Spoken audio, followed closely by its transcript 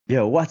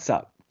Yo, what's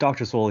up?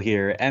 Dr. Swole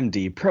here,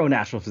 MD, pro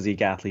natural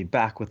physique athlete,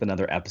 back with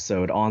another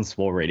episode on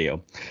Swole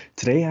Radio.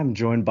 Today I'm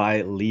joined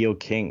by Leo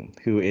King,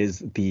 who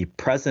is the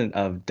president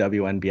of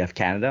WNBF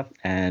Canada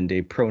and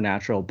a pro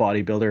natural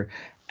bodybuilder,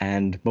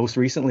 and most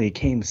recently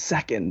came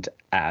second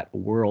at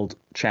World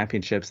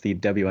Championships, the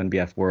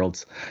WNBF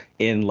Worlds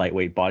in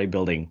lightweight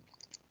bodybuilding.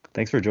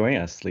 Thanks for joining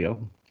us,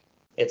 Leo.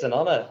 It's an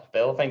honor,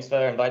 Bill. Thanks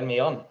for inviting me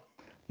on.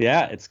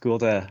 Yeah, it's cool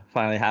to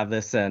finally have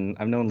this. And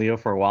I've known Leo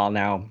for a while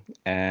now,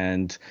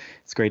 and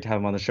it's great to have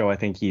him on the show. I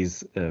think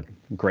he's a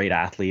great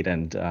athlete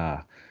and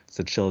he's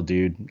a chill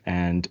dude.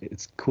 And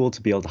it's cool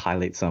to be able to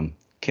highlight some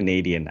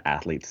Canadian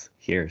athletes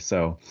here.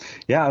 So,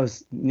 yeah, I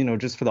was,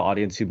 just for the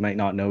audience who might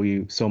not know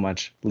you so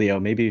much, Leo,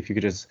 maybe if you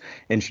could just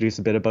introduce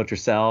a bit about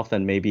yourself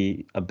and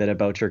maybe a bit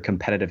about your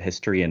competitive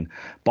history in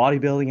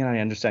bodybuilding. And I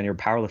understand you're a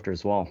powerlifter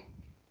as well.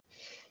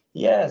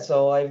 Yeah,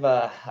 so I've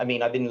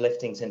been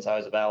lifting since I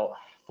was about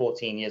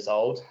 14 years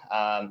old.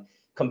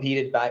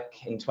 Competed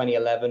back in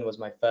 2011 was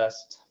my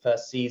first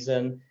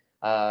season.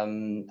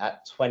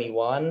 At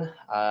 21,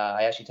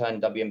 I actually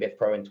turned WNBF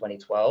pro in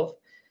 2012.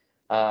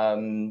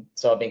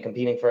 So I've been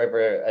competing for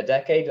over a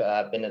decade.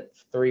 I've been at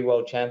 3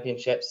 world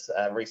championships,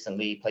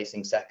 recently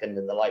placing second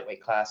in the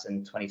lightweight class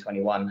in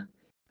 2021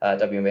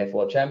 WNBF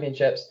world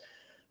championships.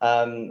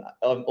 I'm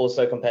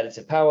also a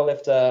competitive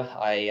powerlifter.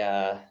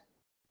 I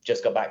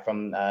just got back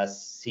from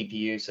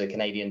CPU, so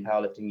Canadian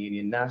Powerlifting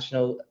Union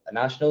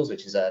Nationals,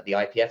 which is the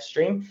IPF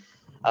stream,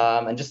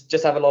 and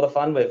just have a lot of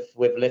fun with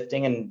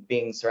lifting and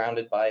being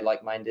surrounded by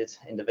like-minded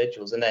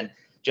individuals. And then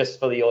just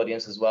for the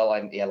audience as well,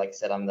 like I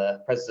said, I'm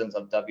the president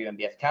of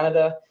WNBF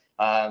Canada.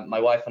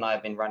 My wife and I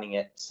have been running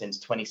it since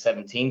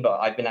 2017, but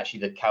I've been actually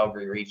the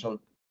Calgary regional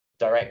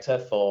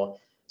director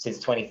since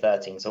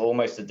 2013, so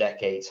almost a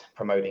decade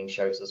promoting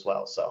shows as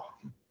well. So.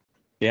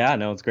 Yeah,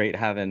 no, it's great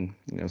having,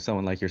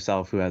 someone like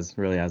yourself who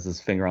really has his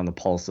finger on the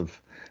pulse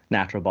of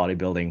natural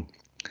bodybuilding.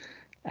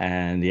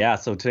 And yeah,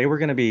 so today we're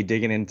going to be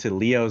digging into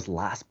Leo's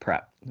last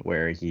prep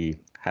where he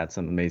had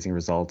some amazing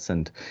results,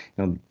 and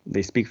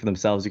they speak for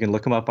themselves. You can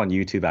look them up on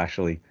YouTube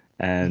actually.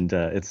 And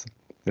it's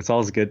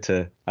always good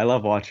I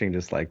love watching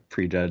just like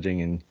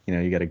prejudging, and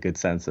you get a good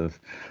sense of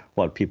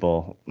what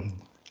people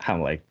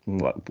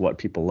what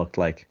people looked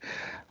like.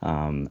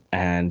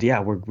 And yeah,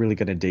 we're really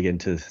going to dig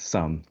into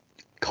some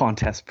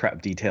contest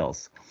prep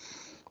details,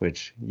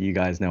 which you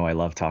guys know I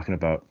love talking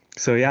about.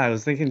 So yeah, I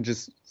was thinking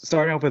just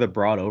starting off with a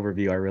broad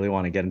overview. I really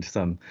want to get into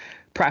some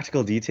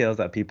practical details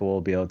that people will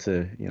be able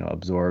to,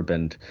 absorb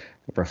and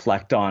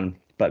reflect on.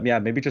 But yeah,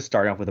 maybe just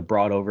starting off with a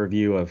broad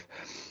overview of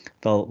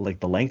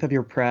the length of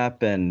your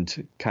prep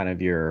and kind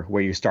of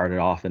where you started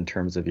off in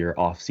terms of your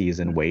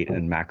off-season weight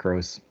and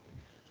macros.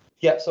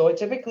 Yeah, so I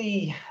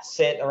typically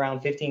sit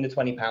around 15 to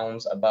 20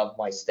 pounds above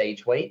my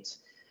stage weight.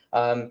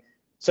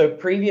 So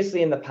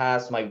previously in the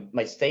past,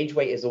 my stage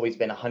weight has always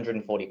been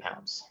 140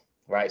 pounds,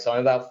 right? So I'm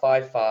about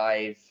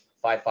 5'5",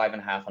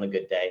 5'5.5" on a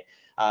good day.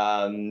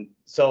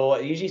 So I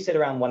usually sit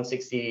around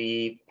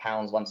 160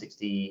 pounds,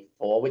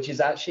 164, which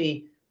is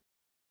actually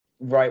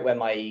right where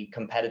my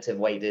competitive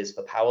weight is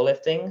for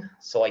powerlifting.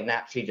 So I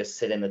naturally just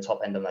sit in the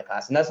top end of my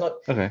class. And that's not,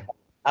 okay.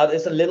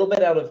 It's a little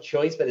bit out of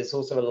choice, but it's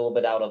also a little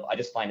bit out of, I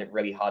just find it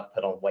really hard to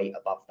put on weight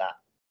above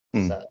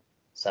that.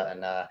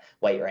 Certain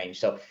weight range.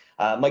 So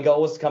my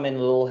goal was to come in a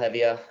little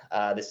heavier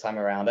this time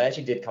around. I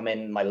actually did come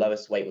in, my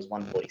lowest weight was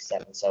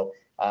 147. So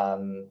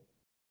I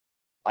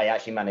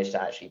actually managed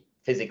to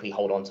physically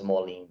hold on to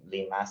more lean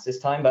mass this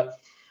time. But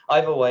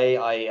either way,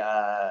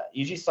 I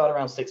usually start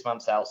around 6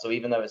 months out. So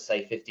even though it's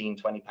say 15,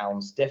 20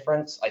 pounds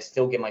difference, I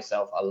still give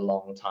myself a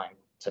long time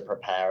to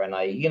prepare. And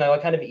I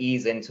kind of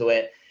ease into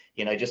it,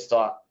 just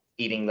start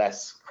eating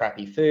less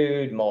crappy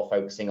food, more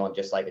focusing on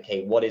just like,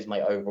 okay, what is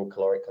my overall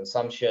caloric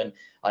consumption?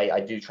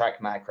 I do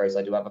track macros.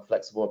 I do have a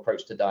flexible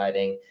approach to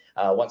dieting.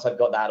 Once I've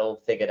got that all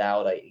figured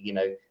out,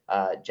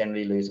 I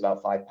generally lose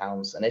about 5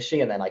 pounds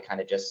initially, and then I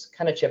kind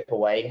of chip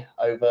away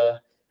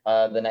over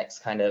the next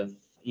kind of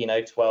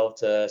 12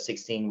 to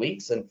 16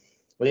 weeks. And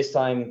this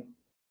time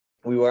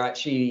we were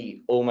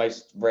actually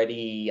almost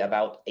ready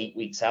about 8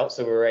 weeks out,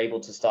 so we were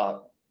able to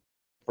start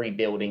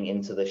rebuilding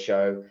into the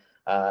show.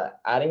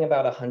 Adding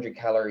about 100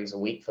 calories a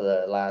week for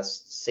the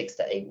last 6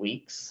 to 8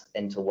 weeks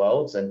into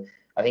Worlds. And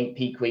I think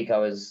peak week, I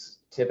was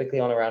typically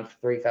on around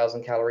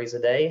 3,000 calories a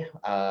day,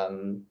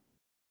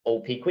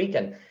 all peak week.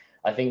 And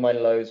I think my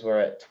lows were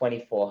at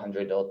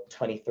 2,400 or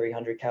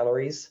 2,300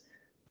 calories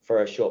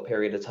for a short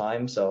period of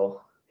time.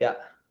 So, yeah.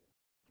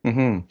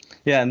 Mm-hmm.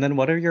 Yeah. And then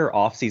what are your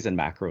off-season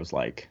macros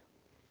like?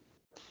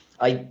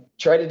 I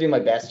try to do my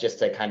best just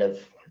to kind of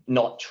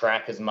not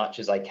track as much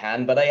as I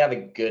can, but I have a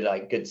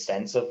good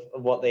sense of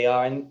what they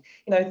are. And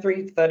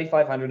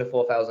 3,500 to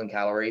 4,000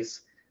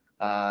 calories.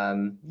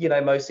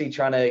 Mostly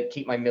trying to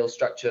keep my meal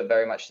structure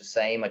very much the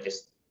same. I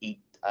just eat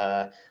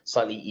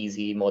slightly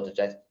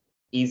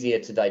easier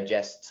to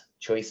digest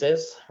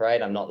choices,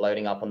 right? I'm not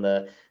loading up on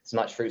as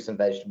much fruits and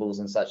vegetables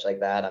and such like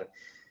that. I'm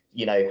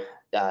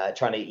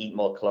trying to eat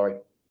more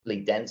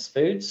calorically dense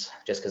foods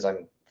just because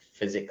I'm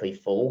physically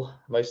full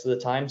most of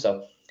the time.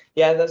 So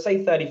Yeah, let's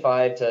say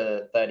 35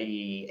 to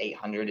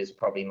 3,800 is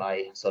probably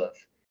my sort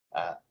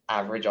of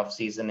average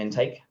off-season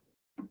intake.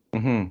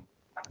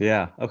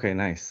 Yeah. Okay.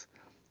 Nice.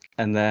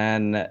 And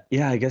then,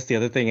 yeah, I guess the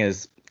other thing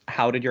is,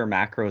 how did your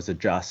macros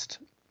adjust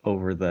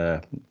over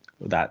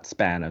that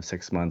span of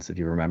 6 months, if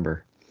you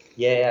remember?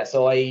 Yeah.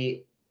 So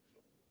I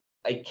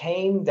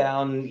came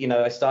down,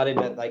 I started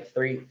at like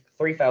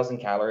 3,000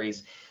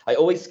 calories. I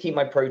always keep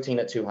my protein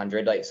at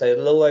 200, like so a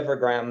little over a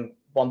gram,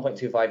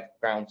 1.25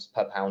 grams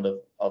per pound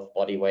of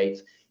body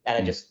weight, and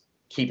I just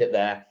keep it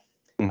there.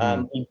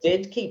 We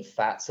did keep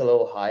fats a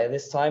little higher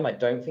this time. I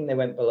don't think they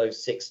went below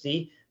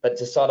 60, but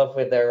to start off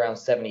with, they're around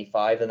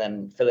 75, and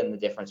then fill in the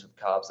difference with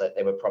carbs, that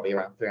they were probably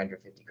around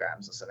 350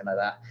 grams or something like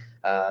that.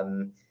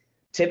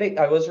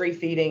 I was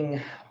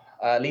refeeding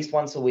at least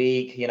once a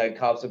week.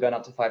 Carbs were going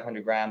up to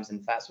 500 grams,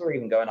 and fats were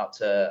even going up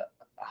to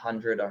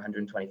 100 or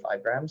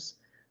 125 grams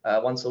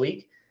once a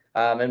week.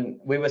 And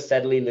we were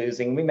steadily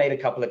losing. We made a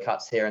couple of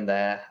cuts here and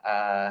there,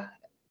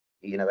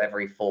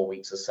 every 4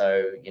 weeks or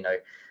so,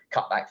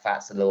 cut back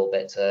fats a little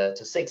bit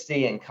to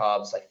 60, and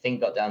carbs, I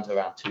think, got down to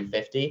around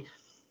 250.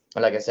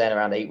 And like I said,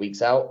 around 8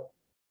 weeks out,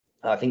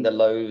 I think the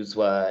lows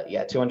were,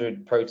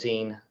 200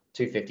 protein,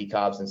 250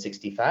 carbs, and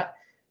 60 fat,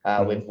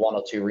 with 1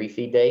 or 2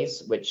 refeed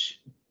days,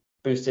 which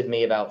boosted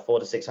me about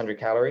 400 to 600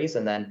 calories.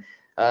 And then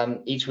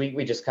each week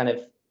we just kind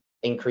of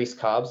increased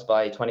carbs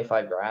by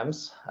 25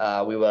 grams.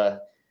 We were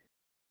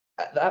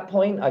at that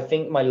point, I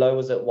think my low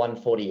was at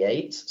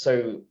 148.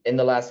 So in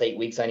the last 8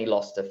 weeks, I only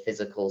lost a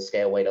physical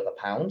scale weight of a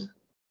pound.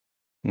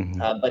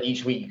 But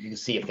each week you can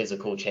see a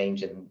physical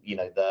change in,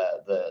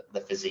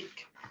 the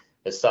physique.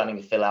 It's starting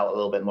to fill out a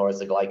little bit more as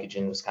the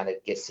glycogen was kind of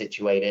get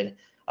situated.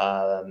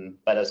 But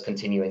I was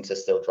continuing to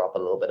still drop a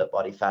little bit of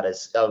body fat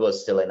as I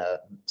was still in a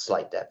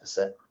slight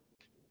deficit.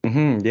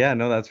 Yeah,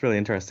 no, that's really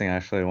interesting.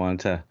 Actually, I wanted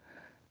to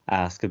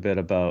ask a bit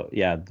about,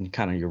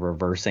 kind of your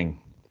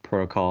reversing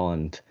protocol.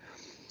 And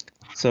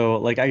so,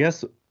 like, I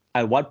guess,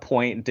 at what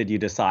point did you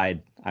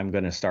decide I'm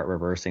going to start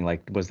reversing?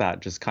 Like, was that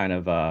just kind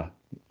of,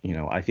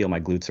 I feel my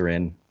glutes are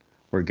in,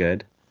 we're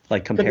good?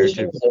 Like, compared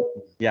to,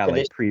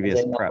 like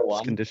previous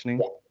preps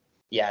conditioning?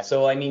 Yeah.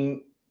 So, I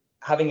mean,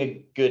 having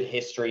a good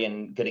history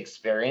and good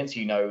experience,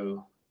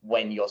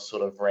 when you're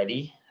sort of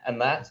ready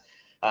and that.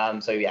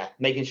 So yeah,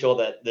 making sure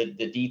that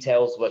the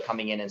details were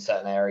coming in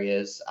certain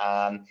areas.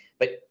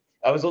 But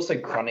I was also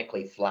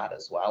chronically flat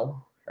as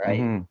well, right?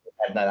 I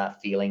had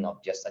that feeling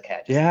of just, okay, I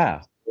just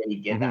can't really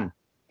get that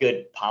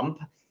good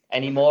pump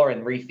anymore,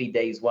 and refeed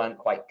days weren't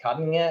quite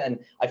cutting it. And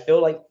I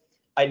feel like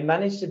I'd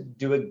managed to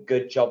do a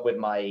good job with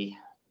my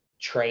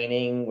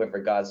training with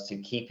regards to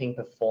keeping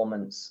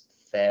performance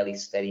fairly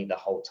steady the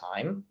whole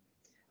time.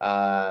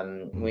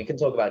 We can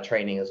talk about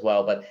training as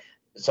well, but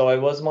so I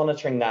was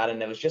monitoring that,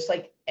 and it was just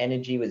like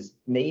energy was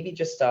maybe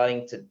just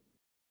starting to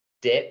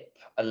dip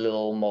a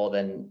little more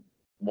than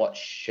what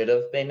should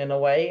have been in a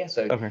way.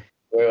 So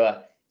we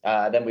were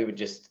then we would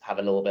just have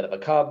a little bit of a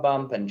carb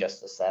bump and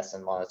just assess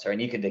and monitor,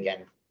 and you could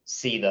again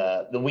see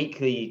the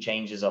weekly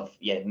changes of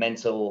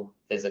mental,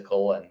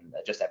 physical, and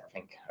just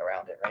everything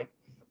around it, right?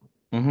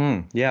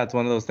 Yeah, it's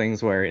one of those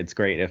things where it's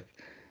great if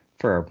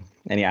for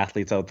any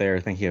athletes out there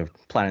thinking of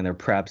planning their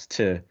preps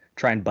to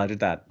try and budget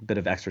that bit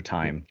of extra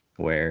time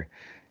where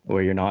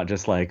you're not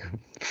just like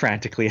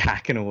frantically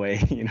hacking away,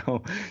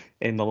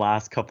 in the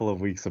last couple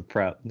of weeks of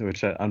prep,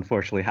 which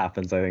unfortunately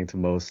happens, I think, to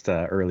most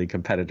early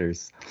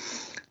competitors.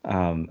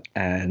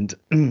 And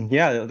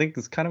yeah, I think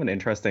it's kind of an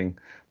interesting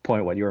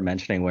point what you were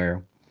mentioning,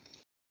 where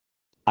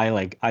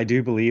I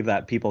do believe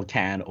that people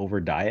can over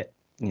diet,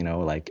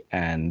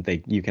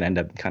 and you can end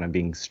up kind of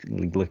being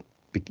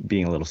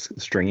a little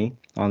stringy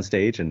on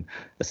stage. And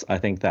I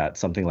think that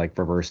something like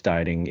reverse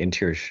dieting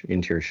into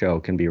your show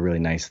can be a really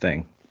nice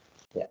thing.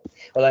 Yeah.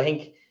 Well, I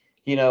think,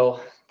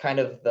 kind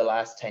of the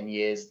last 10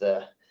 years,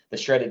 the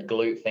shredded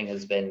glute thing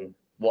has been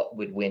what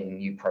would win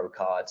you pro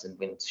cards and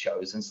win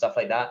shows and stuff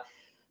like that.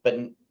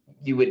 But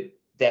you would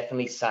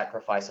definitely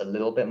sacrifice a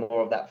little bit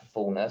more of that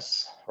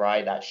fullness,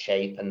 right? That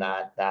shape and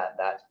that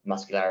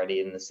muscularity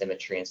and the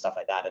symmetry and stuff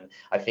like that. And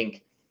I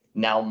think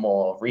now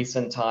more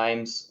recent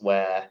times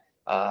where,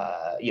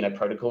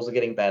 protocols are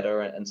getting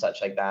better and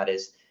such like that,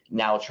 is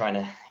now trying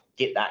to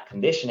get that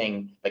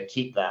conditioning, but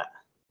keep that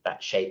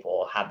shape,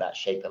 or have that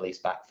shape at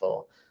least back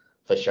for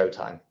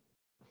showtime.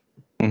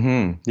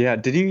 Yeah.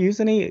 Did you use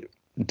any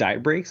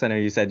diet breaks? I know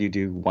you said you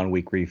do 1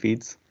 week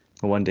refeeds,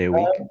 1 day a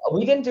week.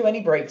 We didn't do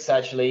any breaks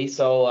actually.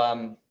 So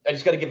I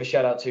just got to give a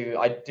shout out to,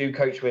 I do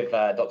coach with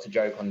Dr.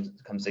 Joe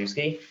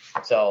Komzuski,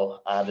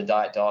 so the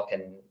diet doc,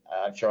 and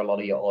I'm sure a lot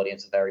of your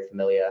audience are very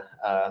familiar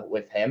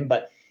with him.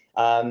 But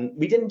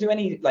we didn't do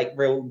any like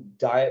real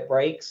diet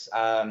breaks.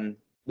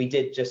 We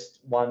did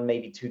just 1,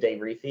 maybe 2 day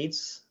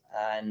refeeds,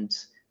 and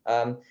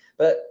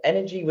but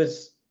energy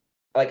was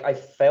like, I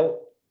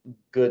felt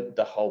good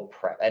the whole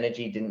prep.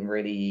 Energy didn't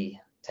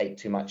really take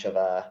too much of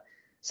a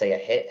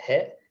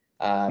hit.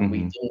 We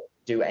didn't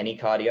do any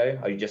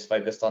cardio. I just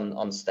focused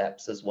on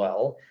steps as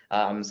well.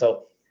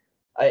 So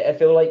I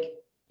feel like,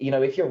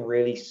 if you're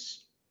really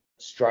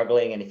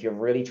struggling and if you're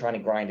really trying to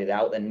grind it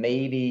out, then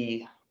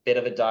maybe bit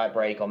of a diet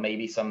break or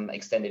maybe some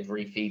extended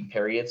refeed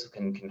periods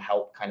can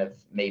help kind of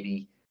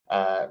maybe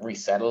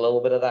reset a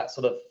little bit of that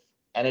sort of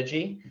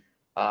energy.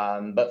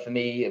 But for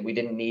me, we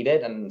didn't need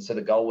it, and so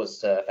the goal was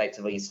to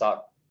effectively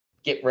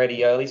get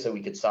ready early so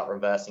we could start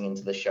reversing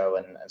into the show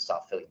and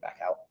start filling back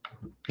out.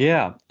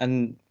 Yeah,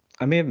 and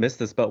I may have missed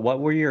this, but what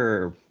were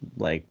your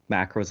like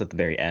macros at the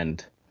very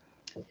end?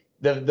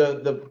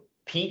 The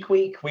peak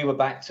week, we were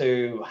back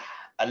to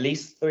at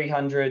least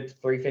 300,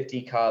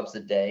 350 carbs a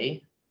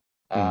day.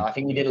 I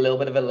think we did a little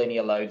bit of a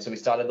linear load. So we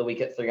started the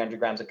week at 300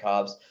 grams of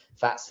carbs,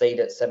 fat stayed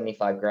at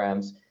 75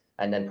 grams,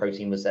 and then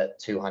protein was at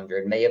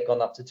 200, may have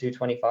gone up to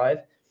 225.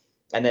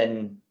 And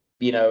then,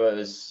 it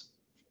was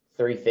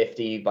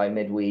 350 by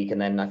midweek. And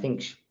then I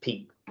think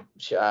peak,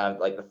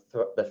 like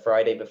the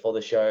Friday before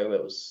the show,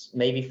 it was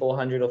maybe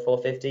 400 or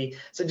 450.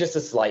 So just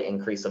a slight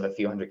increase of a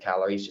few hundred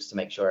calories just to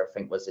make sure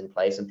everything was in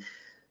place. And,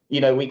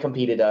 we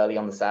competed early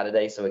on the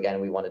Saturday. So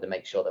again, we wanted to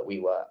make sure that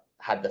we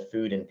had the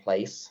food in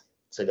place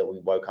so that we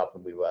woke up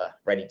and we were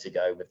ready to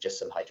go with just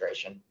some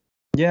hydration.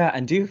 Yeah,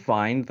 and do you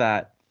find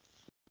that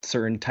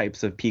certain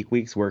types of peak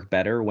weeks work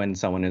better when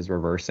someone is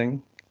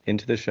reversing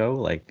into the show?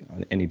 Like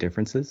any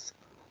differences?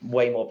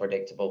 Way more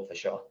predictable for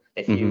sure.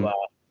 If you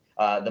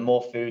the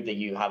more food that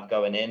you have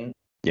going in,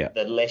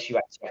 the less you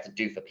actually have to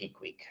do for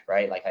peak week,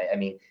 right? Like I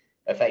mean,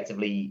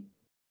 effectively,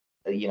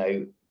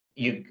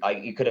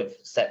 you could have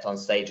stepped on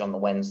stage on the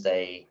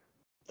Wednesday,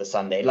 the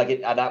Sunday. Like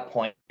at that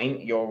point,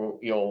 you're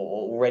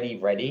already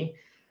ready.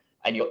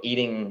 And you're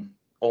eating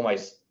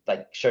almost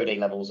like show day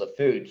levels of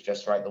food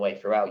just right the way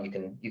throughout. You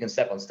can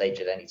step on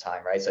stage at any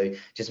time, right? So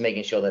just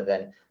making sure that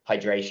then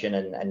hydration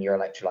and your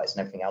electrolytes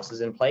and everything else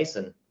is in place,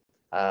 and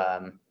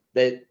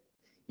that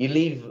you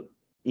leave,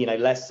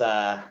 less.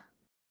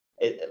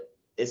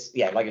 It's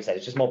like I said,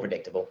 it's just more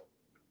predictable.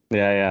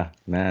 Yeah,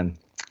 man.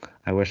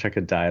 I wish I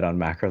could diet on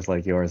macros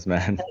like yours,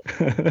 man.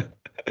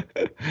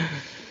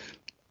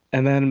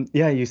 And then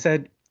you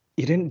said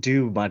you didn't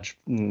do much,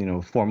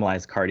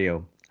 formalized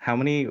cardio. How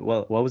many?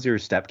 What was your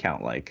step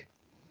count like?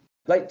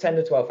 Like 10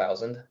 to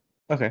 12,000.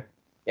 Okay.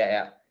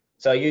 Yeah.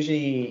 So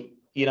usually,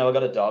 I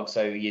got a dog,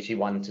 so usually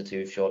 1 to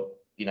 2 short,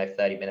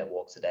 30-minute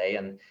walks a day,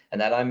 and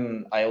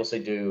then I also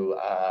do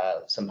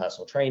some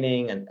personal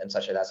training and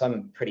such like that. So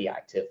I'm pretty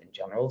active in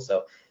general.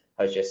 So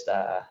I was just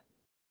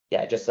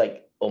just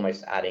like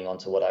almost adding on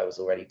to what I was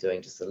already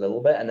doing just a little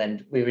bit, and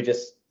then we were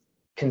just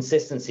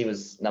consistency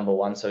was number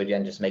one. So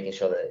again, just making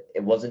sure that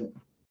it wasn't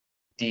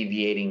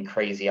deviating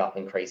crazy up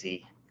and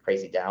crazy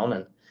down,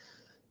 and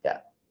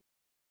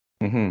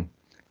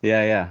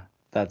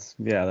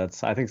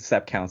that's I think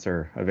step counts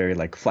are a very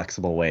like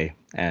flexible way,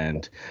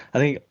 and I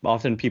think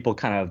often people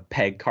kind of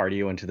peg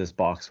cardio into this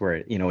box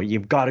where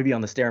you've got to be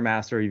on the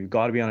Stairmaster, you've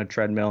got to be on a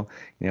treadmill,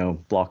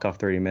 block off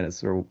 30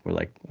 minutes or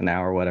like an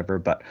hour or whatever.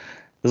 But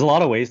there's a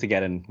lot of ways to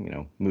get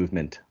in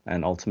movement,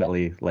 and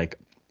ultimately like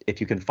if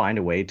you can find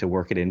a way to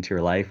work it into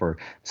your life or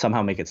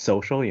somehow make it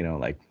social,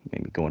 like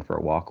maybe going for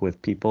a walk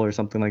with people or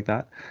something like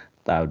that,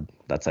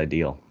 that's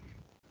ideal.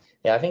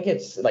 Yeah, I think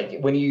it's like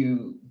when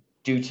you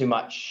do too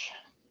much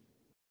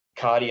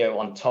cardio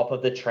on top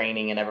of the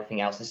training and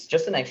everything else, it's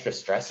just an extra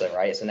stressor,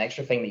 right? It's an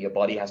extra thing that your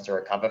body has to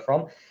recover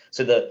from.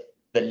 So the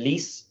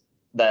least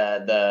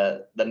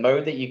the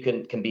mode that you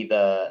can be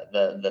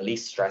the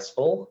least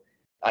stressful,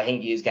 I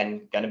think is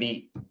going to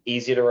be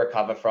easier to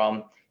recover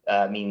from.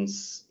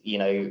 Means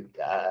training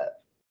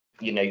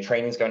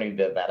is going to be a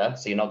bit better,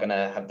 so you're not going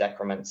to have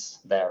decrements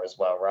there as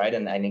well, right?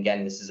 And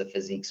again, this is a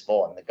physique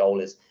sport, and the goal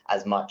is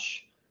as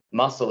much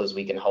muscle as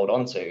we can hold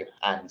on to,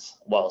 and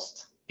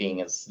whilst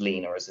being as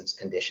lean or as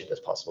conditioned as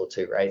possible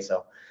too, right?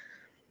 So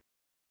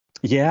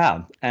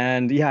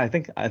I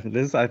think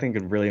this is a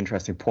really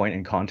interesting point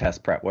in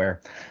contest prep,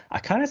 where I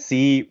kind of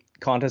see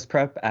contest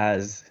prep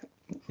as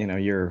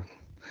you're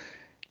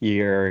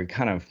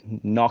kind of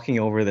knocking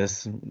over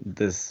this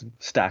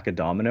stack of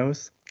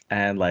dominoes,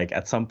 and like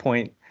at some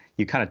point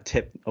you kind of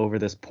tip over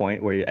this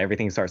point where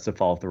everything starts to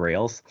fall off the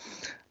rails,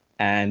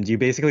 and you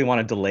basically want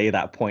to delay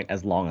that point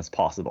as long as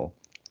possible.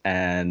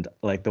 And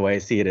like the way I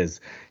see it is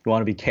you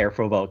want to be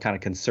careful about kind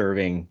of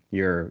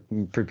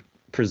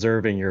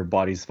preserving your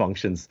body's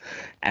functions.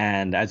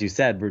 And as you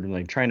said, we're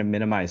like trying to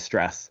minimize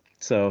stress.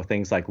 So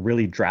things like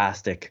really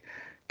drastic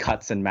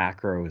cuts and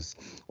macros,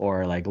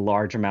 or like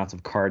large amounts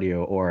of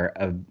cardio, or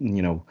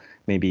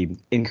maybe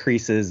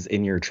increases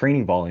in your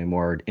training volume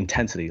or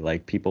intensity.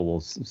 Like people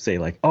will say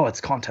like, oh, it's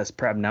contest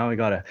prep, now I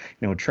gotta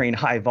train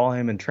high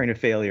volume and train to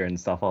failure and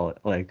stuff all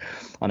like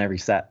on every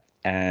set.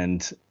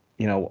 And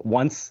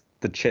once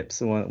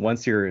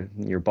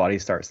your body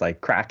starts like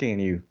cracking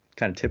and you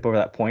kind of tip over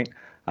that point,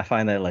 I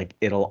find that like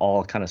it'll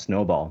all kind of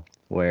snowball.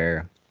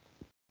 Where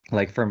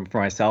like for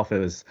myself, it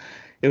was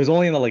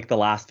only in the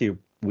last few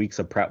weeks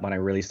of prep when I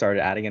really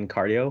started adding in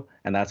cardio,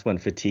 and that's when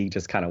fatigue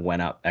just kind of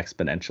went up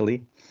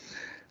exponentially.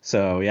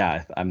 So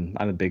yeah, I'm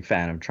a big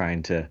fan of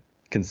trying to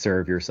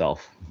conserve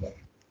yourself. I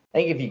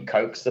think if you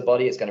coax the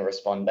body, it's going to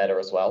respond better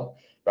as well,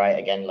 right?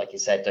 Again, like you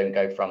said, don't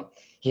go from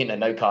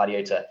no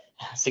cardio to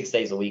 6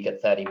 days a week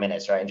at 30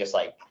 minutes, right? And just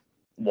like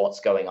what's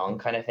going on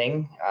kind of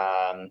thing.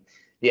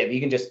 yeah, you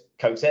can just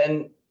coax it.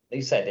 And like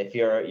you said, if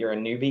you're a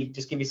newbie,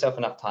 just give yourself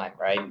enough time,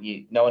 right?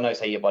 No one knows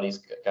how your body's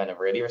going to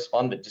really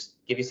respond, but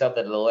just give yourself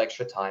that little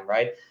extra time,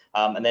 right?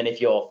 And then if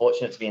you're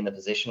fortunate to be in the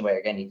position where,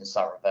 again, you can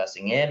start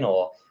reversing in,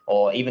 or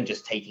even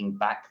just taking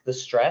back the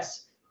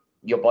stress,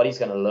 your body's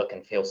going to look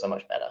and feel so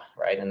much better,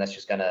 right? And that's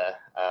just going to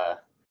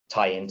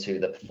tie into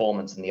the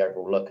performance and the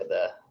overall look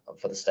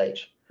for the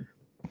stage.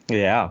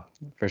 Yeah,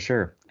 for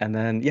sure. And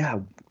then, yeah,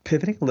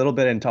 pivoting a little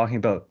bit and talking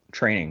about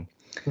training.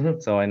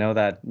 Mm-hmm. So I know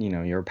that,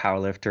 you're a power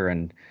lifter,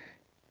 and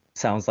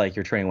sounds like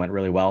your training went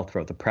really well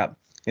throughout the prep.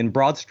 In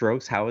broad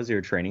strokes, how is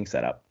your training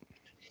set up?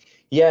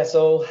 Yeah,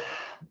 so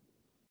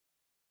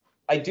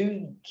I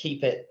do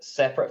keep it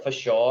separate for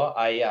sure.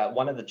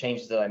 One of the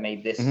changes that I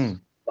made this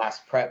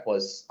last prep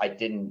was I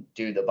didn't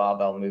do the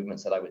barbell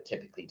movements that I would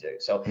typically do.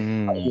 So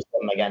I use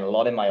them again a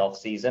lot in my off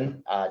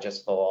season, I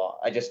just feel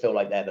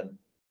like they're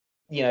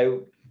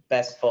the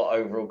best for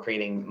overall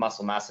creating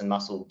muscle mass and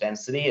muscle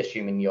density,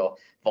 assuming your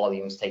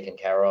volume's taken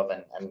care of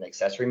and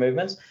accessory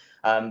movements.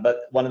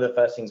 But one of the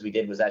first things we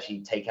did was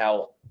actually take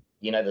out,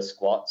 the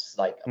squats,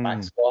 like a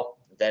back squat,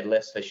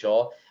 deadlifts for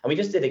sure. And we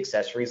just did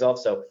accessories off.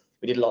 So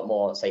we did a lot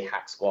more, say,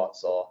 hack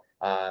squats or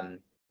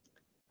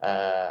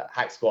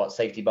hack squats,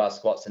 safety bar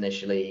squats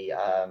initially,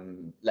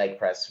 leg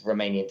press,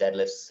 Romanian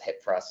deadlifts,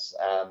 hip thrust,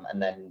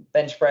 and then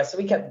bench press. So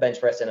we kept the bench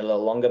press in a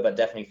little longer, but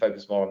definitely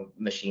focused more on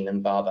machine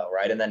and barbell,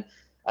 right? And then,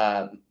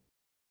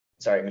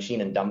 machine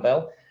and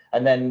dumbbell.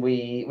 And then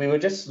we were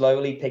just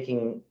slowly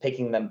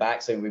picking them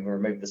back. So we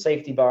removed the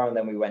safety bar, and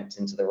then we went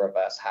into the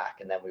reverse hack,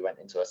 and then we went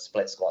into a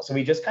split squat. So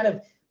we just kind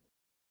of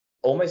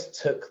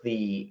almost took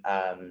the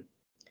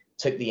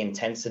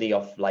intensity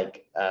off,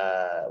 like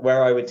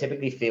where I would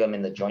typically feel them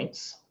in the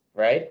joints,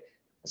 right?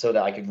 So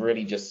that I could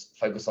really just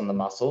focus on the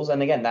muscles.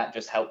 And again, that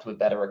just helped with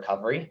better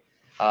recovery.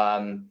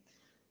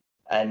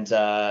 And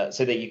so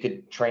that you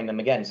could train them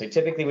again. So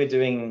typically we're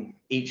doing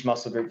each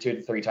muscle group 2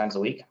 to 3 times a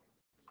week.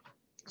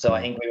 So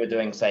I think we were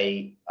doing,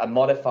 say, a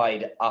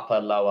modified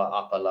upper,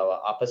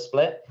 upper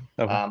split.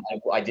 Okay.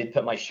 I did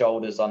put my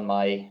shoulders on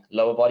my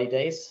lower body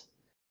days.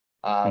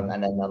 And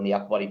then on the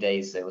upper body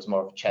days, it was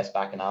more of a chest,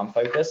 back, and arm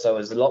focus. So it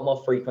was a lot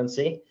more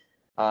frequency.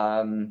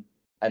 And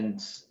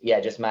yeah,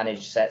 just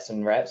manage sets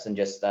and reps, and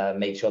just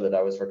made sure that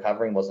I was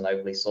recovering, wasn't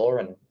overly sore,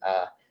 and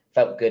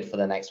felt good for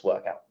the next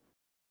workout.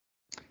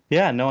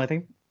 Yeah, no, I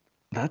think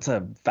that's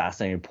a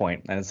fascinating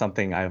point, and it's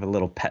something I have a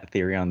little pet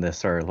theory on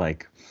this, or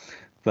like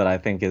that I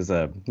think is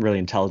really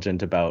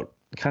intelligent about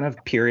kind of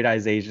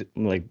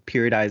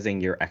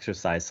periodizing your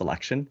exercise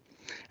selection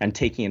and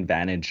taking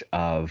advantage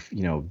of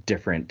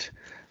different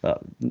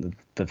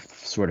the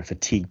sort of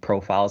fatigue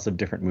profiles of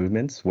different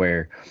movements,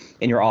 where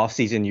in your off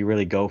season you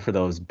really go for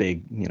those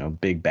big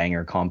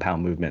banger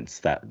compound movements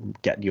that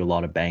get you a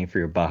lot of bang for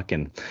your buck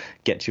and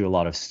get you a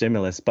lot of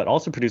stimulus, but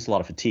also produce a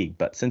lot of fatigue.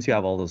 But since you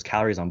have all those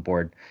calories on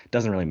board, it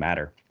doesn't really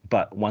matter.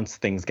 But once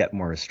things get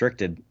more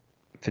restricted,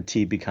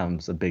 fatigue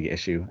becomes a big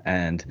issue.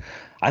 And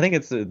I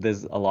think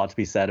there's a lot to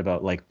be said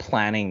about like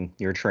planning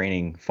your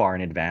training far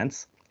in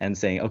advance and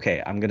saying,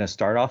 okay, I'm going to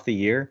start off the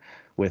year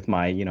with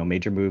my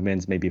major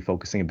movements, maybe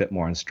focusing a bit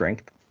more on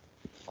strength.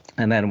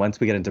 And then once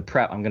we get into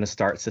prep, I'm going to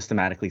start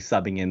systematically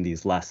subbing in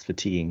these less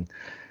fatiguing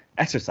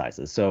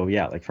exercises. So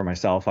yeah, like for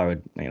myself, I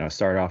would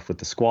start off with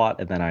the squat,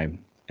 and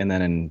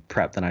then in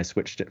prep, then I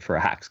switched it for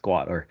a hack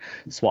squat, or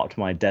swapped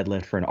my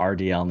deadlift for an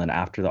RDL. And then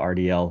after the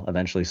RDL,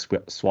 eventually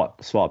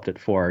swapped it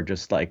for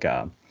just like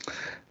the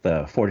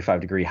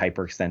 45-degree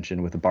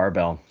hyperextension with a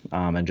barbell,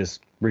 and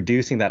just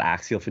reducing that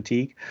axial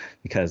fatigue,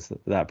 because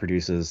that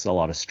produces a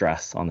lot of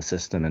stress on the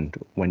system. And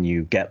when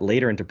you get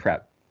later into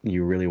prep,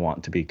 you really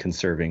want to be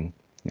conserving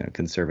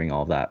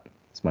all of that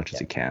as much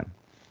as you can.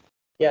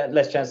 Yeah,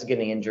 less chance of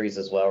getting injuries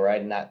as well,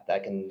 right? And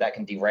that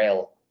can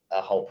derail a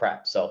whole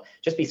prep. So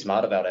just be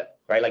smart about it,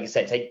 right? Like you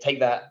said, take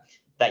that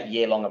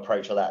year-long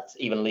approach, or that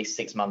even at least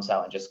 6 months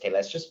out, and just, okay,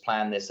 let's just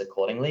plan this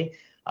accordingly.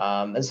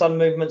 And some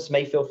movements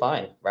may feel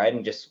fine, right?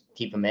 And just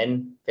keep them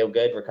in, feel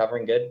good,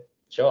 recovering good,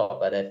 sure.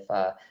 But if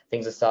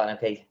things are starting,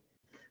 okay,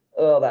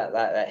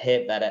 that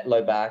hip, that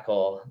low back,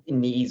 or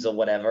knees, or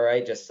whatever,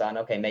 right? Just saying,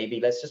 okay, maybe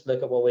let's just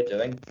look at what we're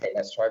doing. Okay,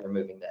 let's try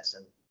removing this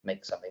and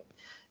make something,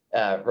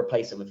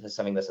 replace it with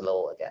something that's a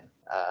little, again,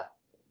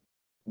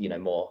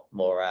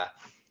 more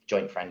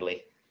joint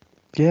friendly.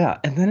 Yeah.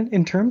 And then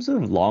in terms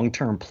of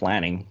long-term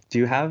planning, do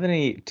you have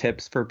any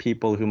tips for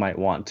people who might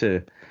want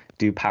to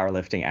do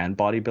powerlifting and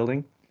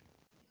bodybuilding?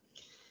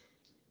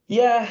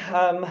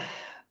 Yeah,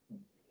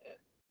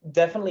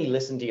 definitely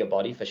listen to your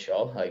body for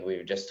sure, like we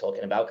were just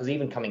talking about, because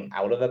even coming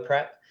out of a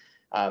prep,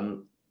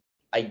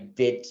 I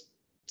did,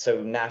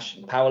 so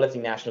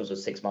powerlifting nationals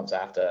was 6 months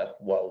after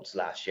Worlds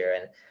last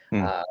year,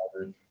 and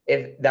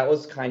if that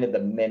was kind of the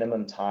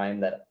minimum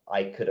time that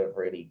I could have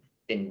really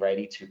been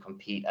ready to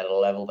compete at a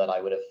level that I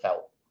would have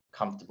felt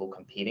comfortable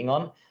competing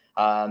on.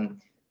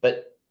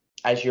 But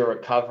as you're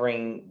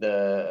recovering,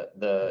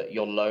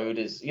 your load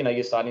is,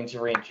 you're starting to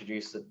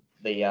reintroduce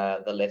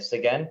the lifts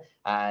again,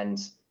 and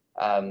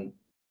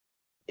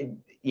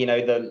you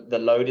know, the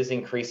load is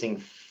increasing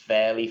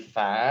fairly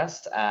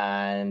fast,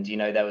 and you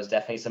know, there was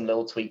definitely some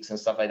little tweaks and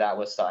stuff like that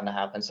was starting to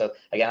happen. So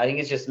again, I think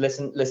it's just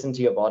listen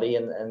to your body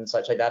and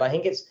such like that. I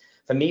think it's,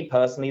 for me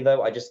personally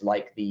though, I just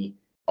like the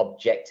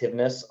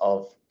objectiveness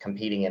of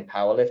competing in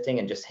powerlifting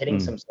and just hitting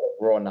some sort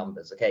of raw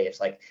numbers. Okay, it's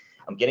like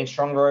I'm getting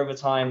stronger over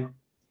time.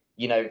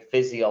 You know,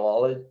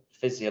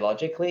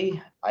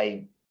 physiologically,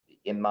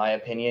 in my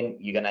opinion,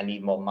 you're going to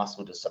need more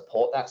muscle to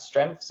support that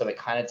strength. So it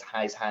kind of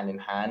ties hand in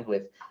hand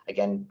with,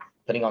 again,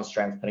 putting on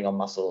strength, putting on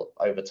muscle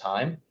over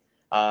time.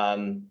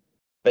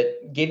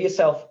 But give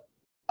yourself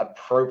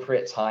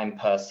appropriate time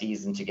per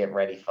season to get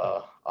ready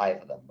for either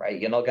of them, right?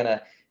 You're not going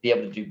to be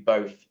able to do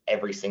both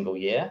every single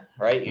year,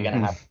 right? You're going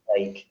to have to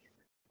take,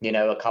 you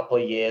know, a couple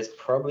of years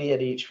probably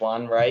at each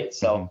one, right?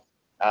 So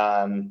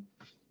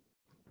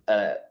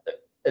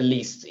at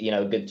least, you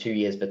know, a good 2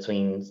 years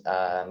between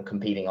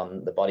competing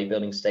on the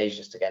bodybuilding stage,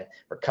 just again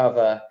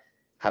recover,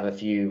 have a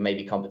few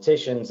maybe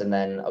competitions, and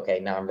then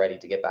okay, now I'm ready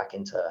to get back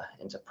into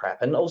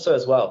prep. And also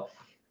as well,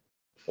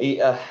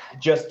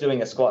 just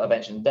doing a squat, a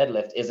bench, and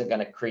deadlift isn't going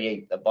to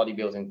create the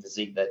bodybuilding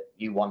physique that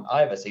you want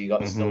either. So you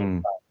got to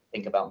still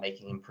think about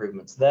making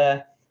improvements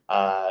there.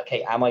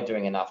 Okay, am I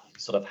doing enough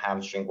sort of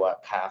hamstring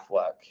work, calf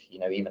work, you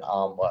know, even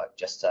arm work,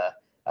 just to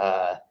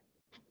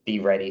be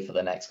ready for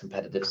the next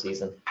competitive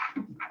season?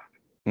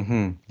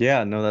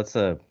 Yeah, no,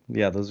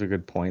 those are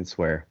good points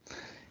where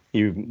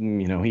you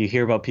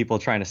hear about people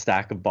trying to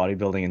stack a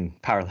bodybuilding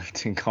and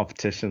powerlifting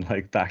competition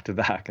like back to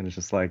back, and it's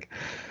just like,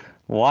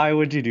 why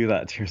would you do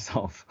that to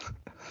yourself?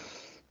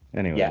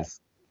 Anyways.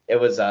 Yeah, it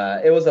was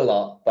a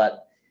lot,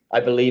 but I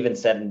believe in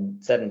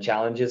setting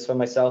challenges for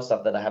myself,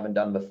 stuff that I haven't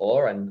done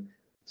before, and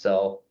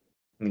so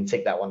I mean,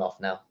 take that one off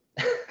now.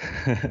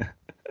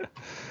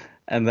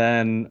 And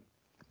then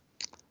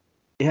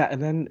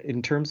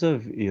in terms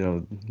of, you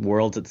know,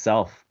 Worlds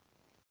itself,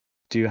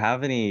 do you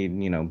have any,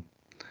 you know,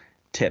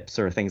 tips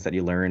or things that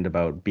you learned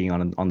about being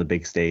on the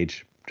big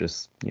stage,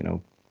 just, you know,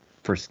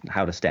 for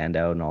how to stand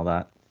out and all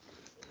that?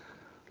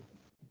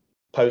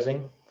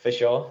 Posing, for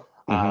sure.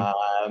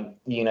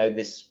 You know,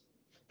 this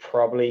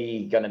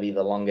probably going to be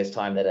the longest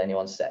time that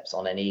anyone steps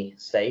on any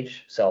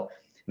stage. So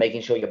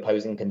making sure your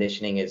posing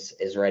conditioning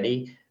is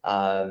ready.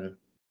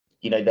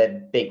 You know, they're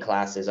big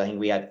classes. I think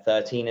we had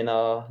 13 in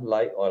our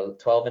light, or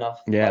 12 in our.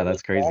 Yeah,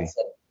 that's crazy.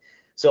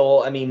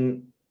 So I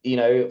mean, you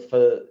know,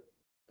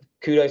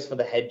 kudos for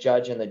the head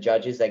judge and the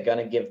judges. They're going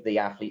to give the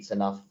athletes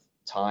enough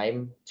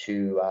time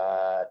to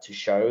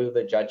show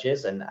the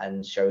judges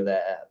and show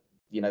their,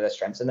 you know, their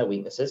strengths and their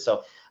weaknesses.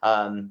 So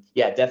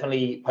yeah,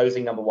 definitely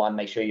posing number one.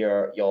 Make sure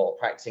you're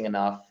practicing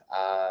enough,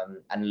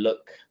 and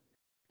look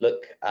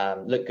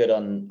good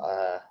on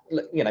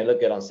look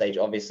good on stage,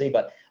 obviously.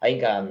 But I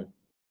think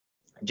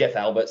Jeff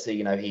Alberts,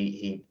 you know,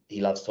 he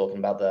loves talking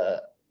about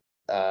the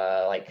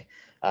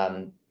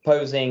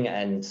posing,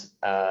 and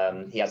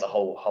he has a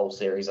whole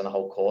series and a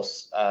whole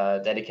course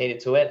dedicated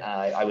to it.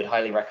 I would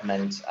highly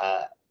recommend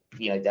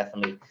you know,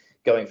 definitely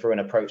going through an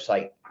approach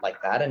like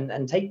that,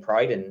 and take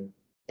pride in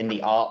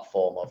the art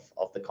form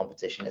of the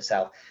competition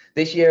itself.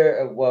 This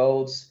year at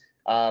Worlds,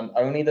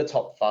 only the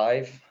top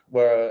 5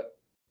 were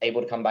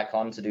able to come back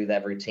on to do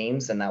their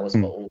routines, and that was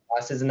for all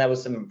classes, and there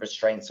was some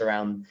restraints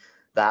around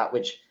that,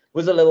 which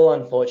was a little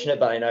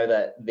unfortunate. But I know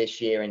that this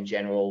year in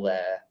general,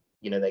 they're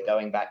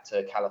going back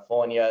to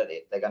California.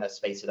 They're going to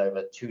space it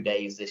over 2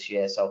 days this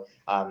year, so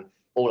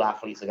all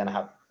athletes are going to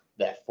have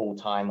their full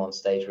time on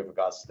stage with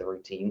regards to the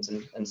routines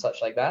and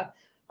such like that.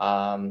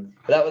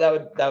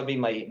 But that would be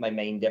my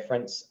main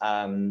difference,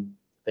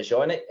 for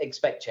sure. And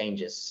expect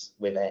changes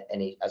with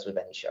any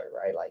show,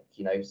 right? Like,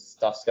 you know,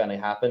 stuff's going to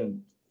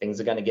happen,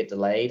 things are going to get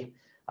delayed.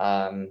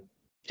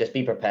 Just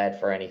be prepared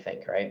for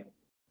anything, right?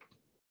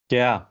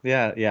 Yeah.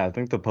 I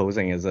think the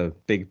posing is a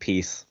big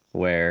piece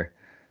where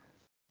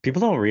people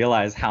don't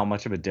realize how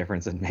much of a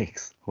difference it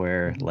makes,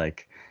 where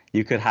like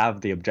you could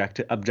have the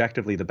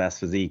objectively the best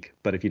physique,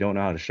 but if you don't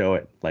know how to show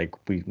it, like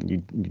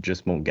you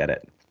just won't get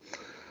it.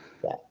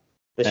 Yeah.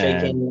 The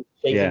shaking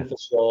for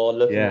sure,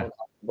 looking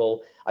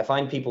uncomfortable. I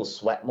find people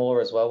sweat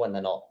more as well when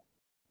they're not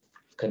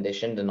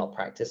conditioned and not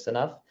practiced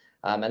enough.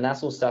 And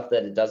that's all stuff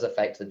that it does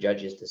affect the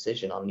judge's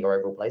decision on your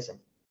overall placing.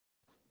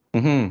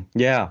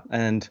 Yeah.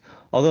 And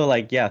although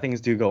things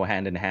do go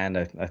hand in hand,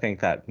 I think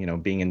that, you know,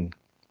 being in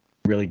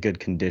really good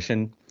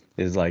condition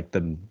is like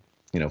the,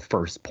 you know,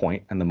 first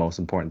point and the most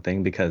important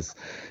thing, because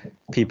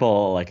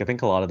people, like, I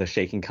think a lot of the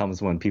shaking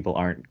comes when people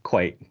aren't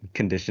quite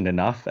conditioned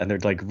enough and they're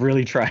like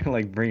really trying to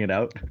like bring it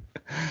out.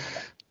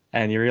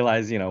 And you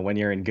realize, you know, when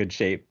you're in good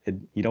shape,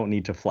 you don't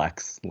need to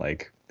flex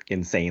like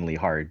insanely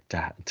hard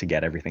to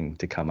get everything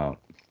to come out.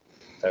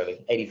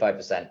 Totally.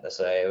 85%. That's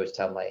what I always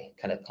tell my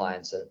kind of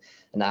clients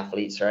and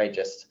athletes, right?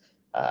 Just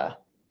go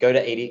to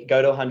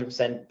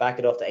 100%, back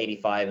it off to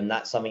 85, and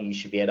that's something you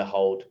should be able to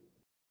hold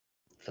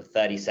for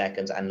 30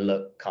 seconds and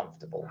look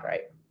comfortable,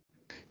 right?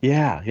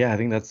 Yeah, I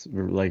think that's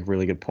like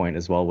really good point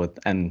as well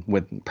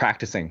with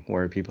practicing,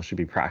 where people should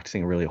be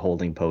practicing really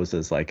holding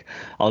poses. Like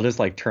I'll just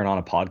like turn on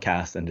a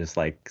podcast and just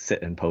like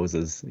sit in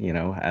poses, you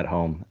know, at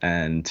home,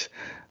 and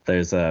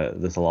there's a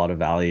lot of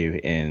value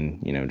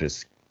in,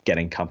 just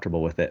getting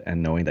comfortable with it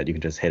and knowing that you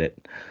can just hit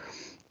it.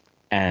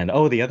 And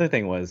oh, the other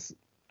thing was,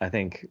 I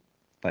think,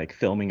 like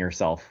filming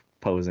yourself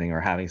posing or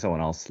having someone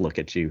else look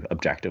at you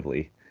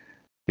objectively,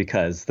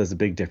 because there's a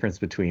big difference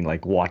between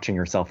like watching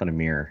yourself in a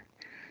mirror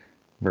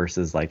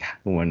versus like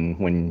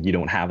when you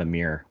don't have a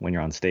mirror when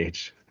you're on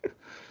stage.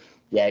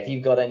 Yeah, if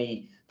you've got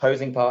any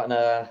posing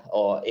partner,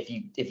 or if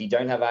you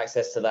don't have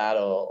access to that,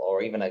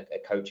 or even a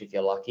coach if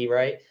you're lucky,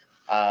 right?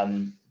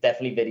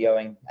 Definitely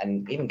videoing,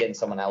 and even getting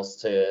someone else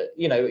to,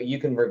 you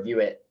can review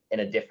it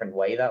in a different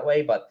way that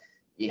way, but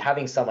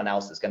having someone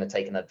else that's going to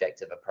take an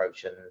objective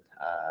approach and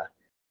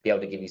be able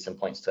to give you some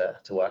points to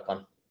work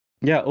on.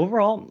 Yeah,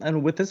 overall,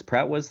 and with this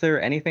prep, was there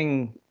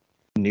anything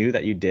new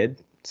that you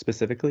did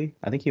specifically?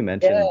 I think you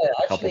mentioned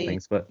a couple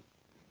things, but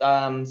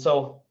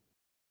so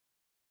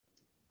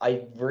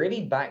I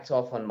really backed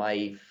off on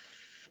my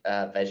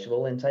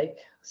vegetable intake.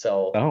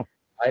 So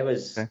I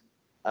was okay.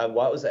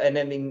 And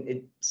I mean,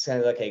 it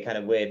sounds okay, kind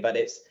of weird, but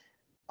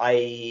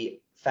I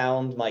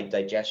found my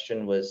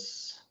digestion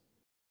was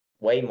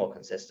way more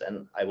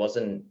consistent. I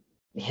wasn't,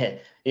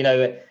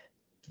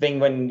 thing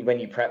when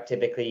you prep,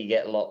 typically you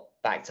get a lot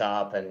backed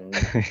up, and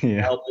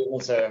yeah.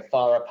 movements are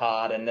far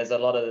apart, and there's a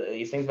lot of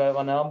these things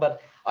going on.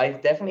 But I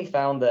definitely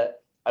found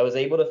that I was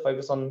able to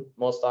focus on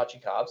more starchy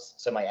carbs,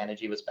 so my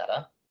energy was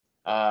better.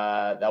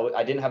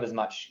 I didn't have as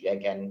much,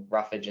 again,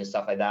 roughage and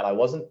stuff like that. I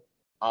wasn't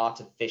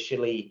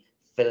artificially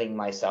filling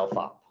myself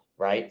up,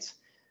 right?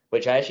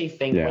 Which I actually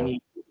think when you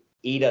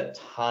eat a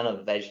ton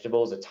of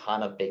vegetables, a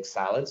ton of big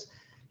salads,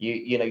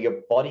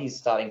 your body's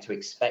starting to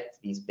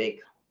expect these big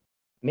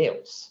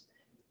meals.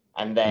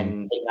 And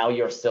then now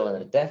you're still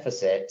in a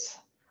deficit,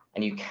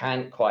 and you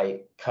can't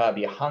quite curb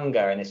your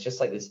hunger. And it's just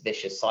like this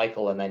vicious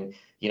cycle. And then,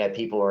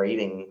 people are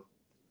eating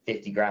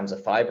 50 grams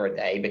of fiber a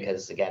day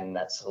because, again,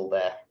 that's all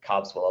their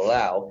carbs will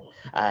allow.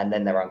 And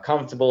then they're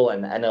uncomfortable,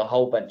 and a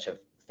whole bunch of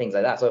things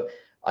like that. So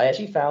I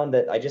actually found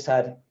that I just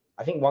had,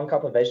 I think, 1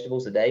 cup of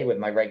vegetables a day with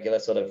my regular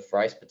sort of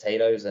rice,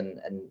 potatoes, and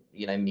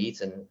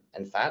meat and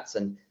fats.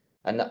 And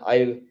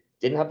I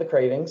didn't have the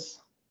cravings.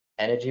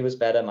 Energy was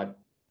better. My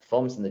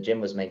performance in the gym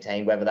was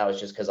maintained, whether that was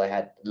just because I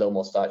had a little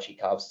more starchy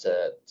carbs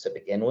to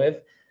begin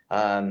with.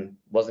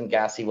 Wasn't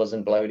gassy,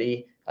 wasn't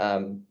bloaty.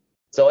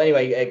 So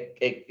anyway,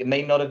 it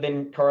may not have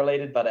been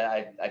correlated, but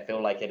I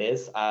feel like it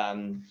is.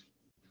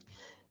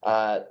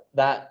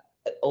 That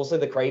also,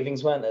 the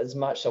cravings weren't as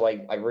much, so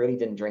I really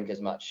didn't drink as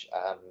much,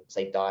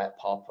 say, diet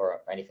pop or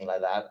anything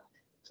like that.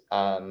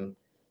 So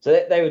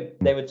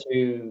they were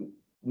 2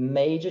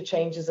 major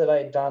changes that I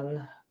had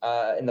done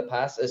in the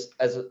past,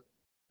 as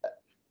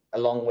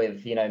along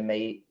with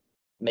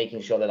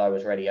making sure that I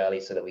was ready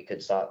early so that we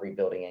could start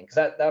rebuilding in,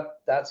 because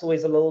that's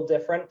always a little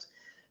different.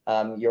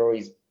 You're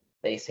always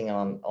basing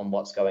on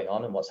what's going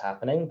on and what's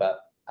happening,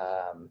 but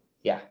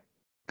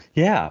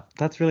yeah,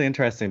 that's really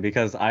interesting,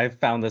 because I've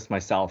found this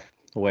myself,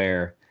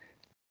 where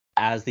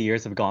as the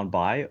years have gone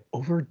by,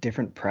 over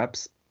different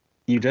preps,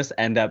 you just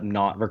end up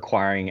not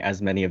requiring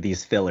as many of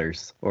these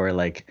fillers, or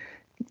like,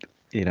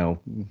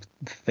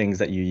 things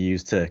that you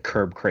use to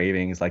curb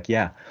cravings. Like,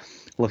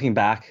 looking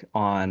back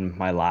on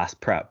my last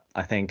prep,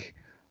 I think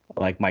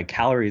like my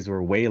calories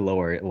were way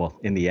lower, well,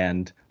 in the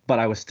end, but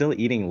I was still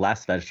eating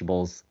less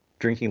vegetables,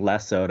 drinking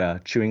less soda,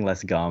 chewing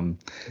less gum,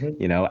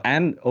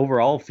 and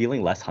overall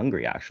feeling less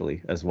hungry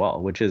actually as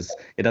well, which is,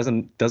 it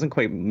doesn't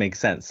quite make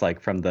sense,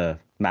 like from the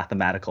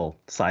mathematical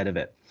side of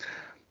it.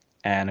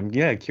 And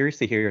I'm curious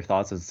to hear your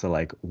thoughts as to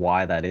like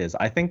why that is.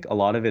 I think a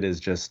lot of it is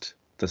just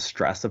the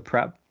stress of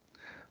prep,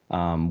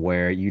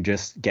 where you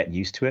just get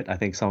used to it. I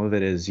think some of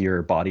it is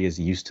your body is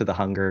used to the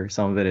hunger.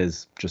 Some of it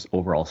is just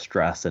overall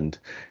stress and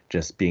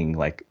just being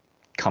like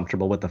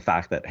comfortable with the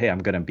fact that, hey, I'm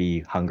going to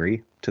be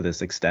hungry to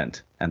this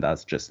extent, and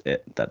that's just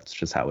it. That's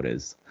just how it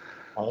is.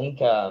 I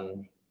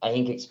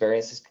think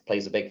experience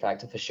plays a big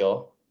factor for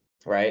sure,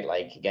 right?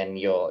 Like, again,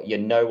 you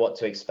know what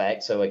to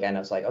expect. So again,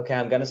 it's like, okay,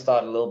 I'm going to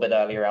start a little bit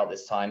earlier out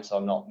this time, so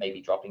I'm not maybe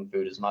dropping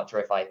food as much. Or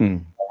if I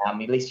am,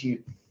 at least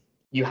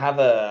you have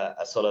a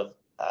sort of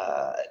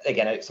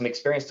again, some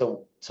experience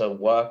to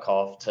work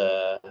off,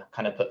 to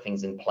kind of put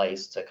things in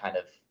place to kind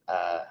of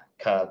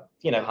curb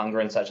hunger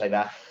and such like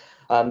that.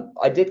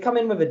 I did come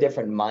in with a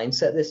different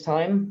mindset this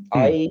time.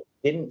 I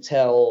didn't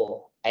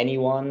tell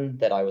anyone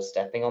that I was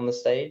stepping on the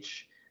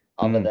stage,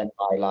 other than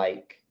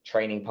my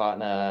training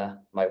partner,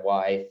 my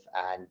wife,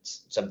 and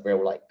some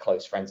real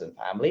close friends and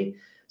family.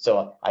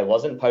 So I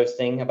wasn't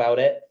posting about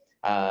it,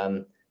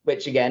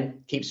 which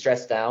again keeps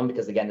stress down,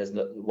 because again there's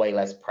way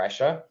less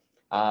pressure.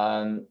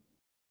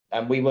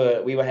 And we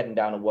were heading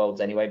down to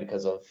Worlds anyway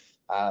because of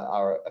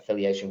our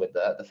affiliation with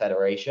the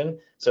federation.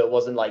 So it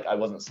wasn't like I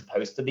wasn't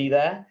supposed to be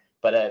there.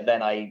 But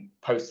then I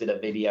posted a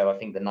video, I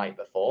think the night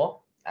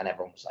before, and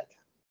everyone was like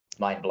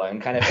mind blown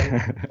kind of thing.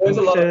 It was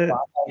a lot of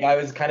fun. I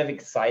was kind of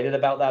excited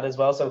about that as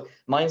well. So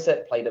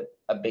mindset played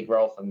a big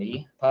role for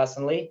me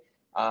personally.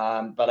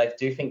 But I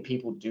do think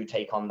people do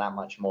take on that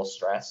much more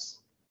stress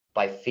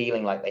by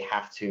feeling like they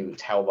have to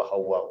tell the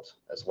whole world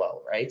as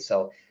well, right?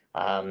 So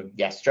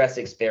stress,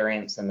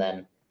 experience, and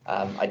then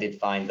I did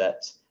find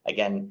that,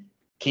 again,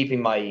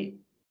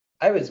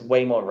 I was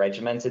way more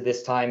regimented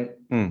this time.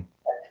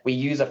 We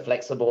use a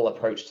flexible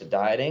approach to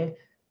dieting,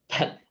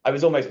 but I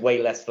was almost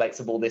way less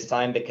flexible this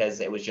time because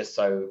it was just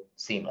so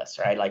seamless,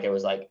 right? Like, it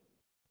was like,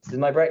 this is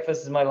my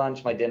breakfast, this is my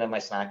lunch, my dinner, my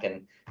snack,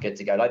 and good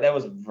to go. Like, there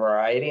was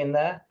variety in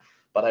there,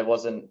 but I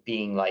wasn't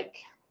being like,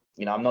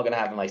 I'm not going to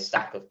have my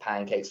stack of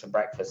pancakes for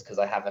breakfast because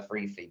I have a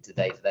free feed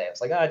today. I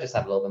was like, I just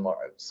have a little bit more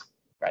oats,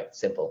 right?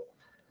 Simple.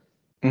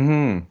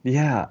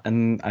 Yeah,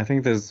 and I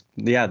think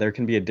there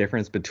can be a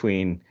difference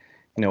between,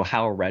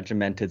 how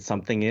regimented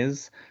something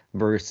is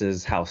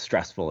versus how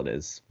stressful it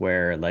is,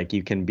 where like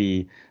you can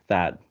be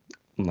that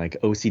like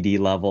OCD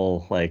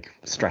level, like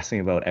stressing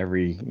about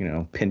every,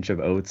 pinch of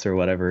oats or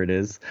whatever it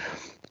is.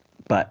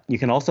 But you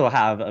can also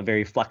have a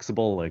very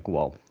flexible, like,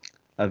 well,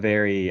 a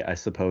very, I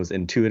suppose,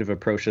 intuitive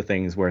approach to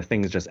things where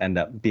things just end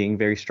up being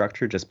very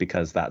structured just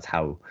because that's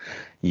how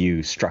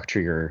you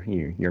structure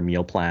your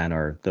meal plan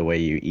or the way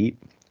you eat.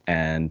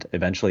 And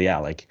eventually, yeah,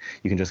 like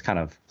you can just kind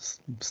of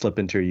slip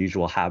into your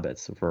usual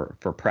habits for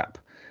prep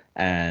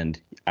and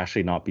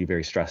actually not be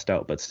very stressed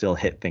out, but still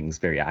hit things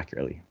very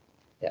accurately.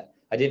 Yeah,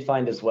 I did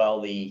find as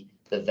well the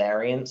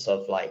variance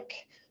of,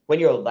 like, when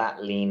you're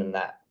that lean and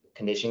that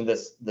conditioning,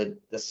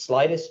 the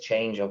slightest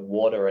change of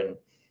water and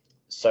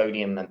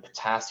sodium and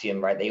potassium,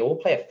 right? They all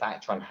play a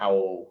factor on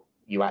how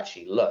you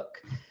actually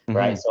look,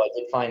 right? So I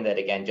did find that,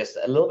 again, just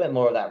a little bit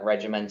more of that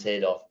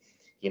regimented of,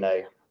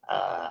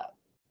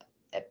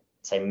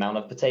 same amount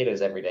of potatoes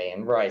every day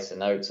and rice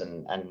and oats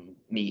and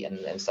meat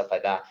and stuff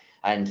like that.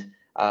 And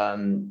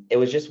it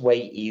was just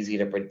way easier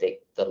to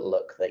predict the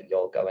look that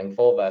you're going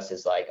for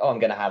versus like, I'm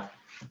going to have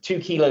 2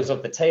 kilos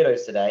of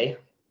potatoes today,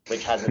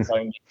 which has its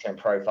own nutrient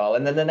profile.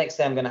 And then the next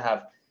day I'm going to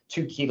have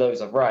 2 kilos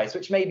of rice,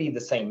 which may be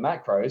the same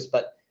macros,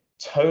 but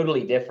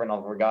totally different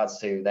of regards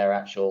to their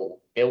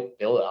actual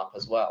build up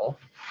as well.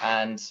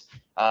 And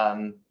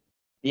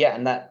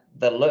and that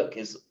the look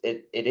is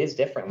it is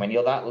different when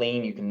you're that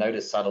lean. You can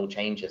notice subtle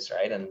changes,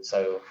 right? And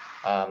so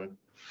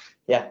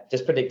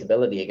just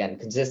predictability, again,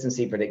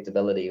 consistency,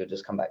 predictability. We'll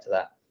just come back to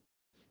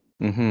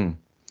that.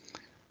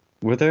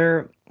 Were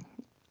there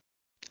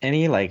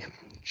any like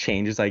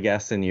changes, I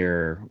guess, in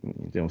your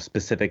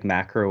specific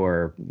macro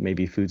or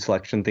maybe food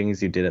selection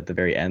things you did at the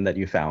very end that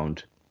you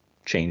found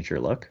changed your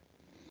look?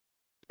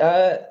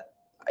 I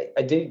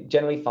do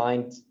generally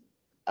find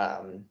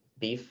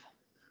beef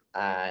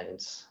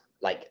and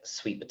like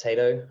sweet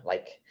potato,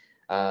 like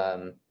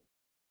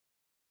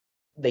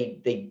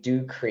they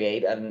do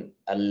create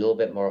a little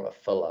bit more of a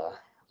fuller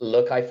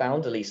look, I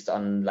found, at least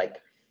on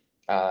like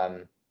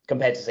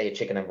compared to, say, a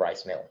chicken and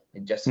rice meal.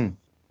 It just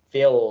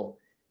feel,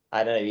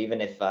 I don't know,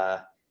 even if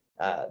that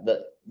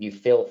you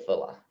feel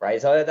fuller,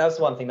 right? So that's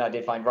one thing that I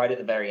did find right at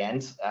the very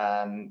end,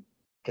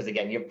 because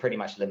again, you're pretty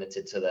much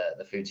limited to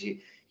the foods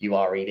you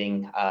are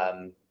eating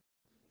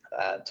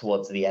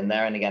towards the end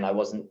there. And again, I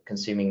wasn't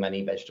consuming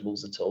many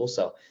vegetables at all.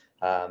 So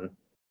I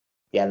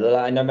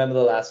remember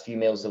the last few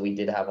meals that we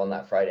did have on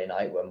that Friday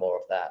night were more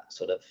of that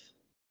sort of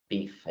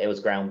beef. It was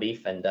ground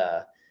beef and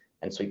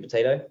sweet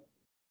potato.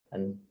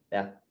 And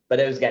but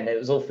it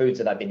was all foods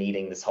that I've been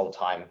eating this whole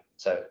time.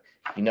 So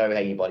how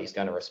your body's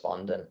going to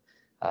respond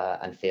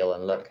and feel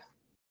and look.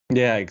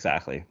 Yeah,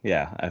 exactly.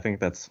 Yeah, I think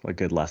that's a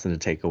good lesson to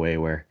take away,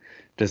 where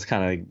just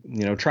kind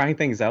of, trying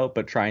things out,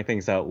 but trying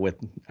things out with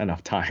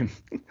enough time,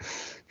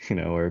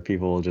 where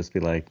people will just be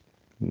like,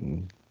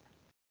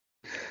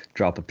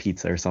 drop a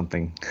pizza or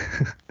something.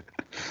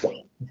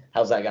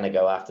 How's that going to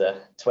go after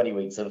 20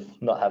 weeks of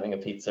not having a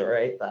pizza,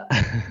 right? But,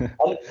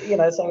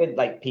 something with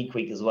like peak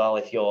week as well.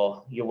 If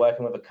you're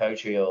working with a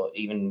coach or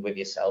even with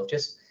yourself,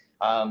 just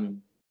a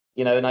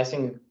nice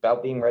thing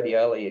about being ready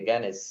early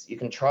again is you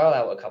can trial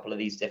out a couple of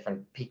these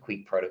different peak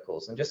week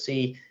protocols and just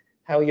see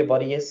how your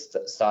body is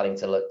starting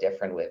to look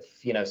different with,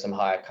 some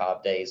higher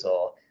carb days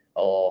or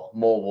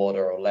more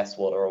water or less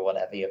water or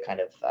whatever your kind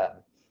of,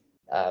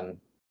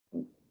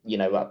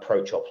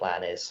 approach or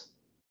plan is.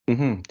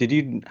 Did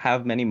you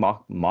have many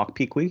mock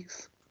peak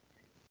weeks?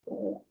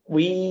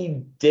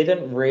 We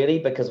didn't really,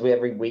 because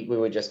every week we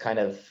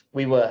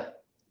were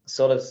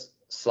sort of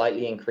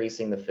slightly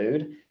increasing the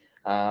food.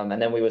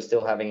 And then we were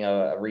still having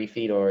a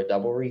refeed or a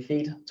double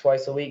refeed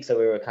twice a week. So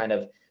we were kind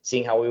of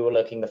seeing how we were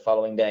looking the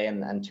following day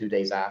and 2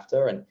 days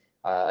after. And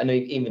I know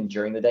even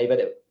during the day,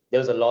 but there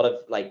was a lot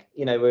of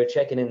we were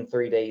checking in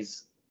 3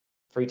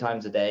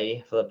 times a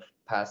day for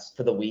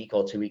the week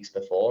or 2 weeks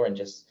before, and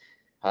just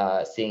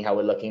seeing how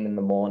we're looking in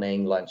the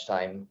morning,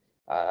 lunchtime,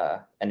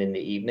 and in the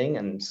evening,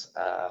 and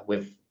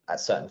with at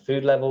certain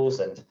food levels.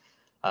 And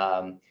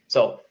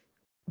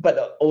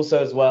but also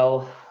as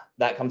well,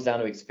 that comes down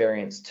to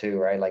experience too,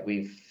 right? Like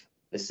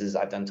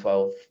I've done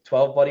 12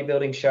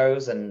 bodybuilding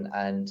shows,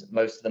 and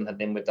most of them have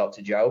been with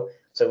Dr. Joe.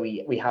 So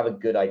we have a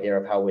good idea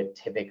of how we're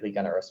typically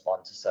going to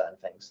respond to certain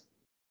things.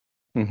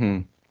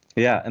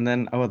 Yeah, and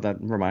then that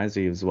reminds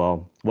me as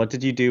well. What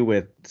did you do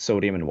with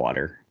sodium and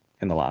water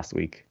in the last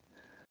week?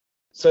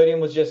 Sodium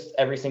was just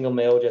every single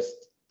meal,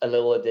 just a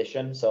little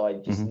addition. So I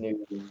just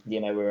knew, we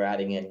were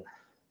adding in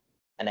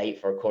and ate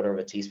for a quarter of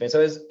a teaspoon. So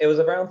it was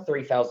around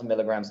 3,000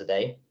 milligrams a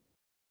day,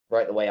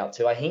 right the way up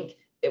to. I think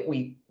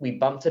we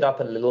bumped it up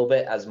a little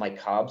bit as my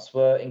carbs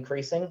were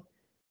increasing,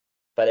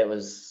 but it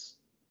was,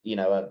 you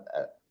know,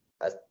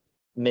 a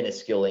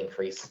minuscule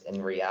increase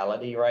in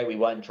reality, right? We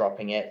weren't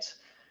dropping it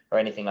or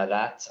anything like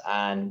that.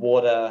 And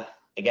water,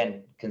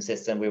 again,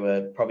 consistent. We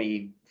were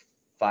probably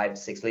 5 to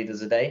 6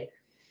 liters a day.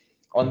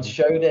 On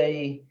show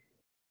day,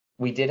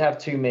 we did have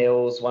 2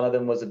 meals. One of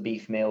them was a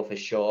beef meal for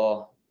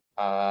sure.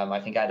 I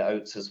think I had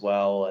oats as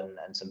well,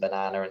 and some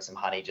banana and some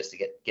honey just to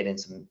get in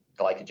some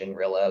glycogen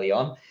real early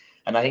on.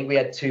 And I think we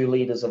had 2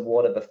 liters of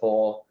water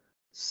before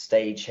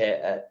stage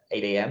hit at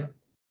 8 a.m.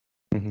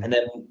 And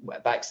then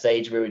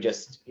backstage, we were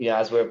just, you know,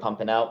 as we were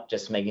pumping out,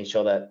 just making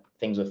sure that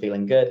things were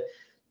feeling good.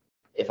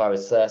 If I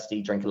was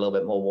thirsty, drink a little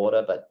bit more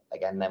water. But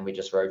again, then we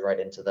just rode right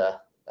into the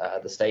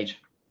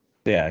stage.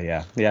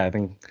 Yeah. I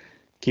think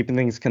keeping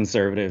things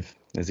conservative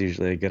is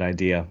usually a good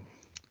idea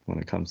when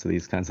it comes to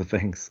these kinds of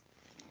things.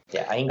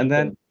 Yeah, I think. And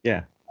then,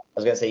 I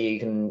was gonna say you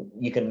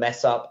can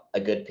mess up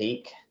a good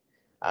peak,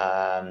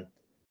 but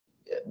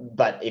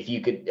if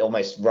you could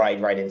almost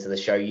ride right into the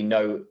show, you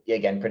know,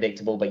 again,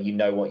 predictable, but you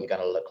know what you're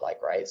gonna look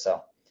like, right?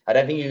 So I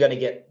don't think you're gonna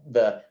get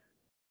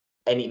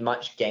any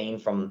much gain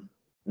from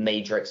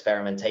major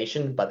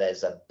experimentation, but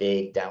there's a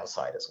big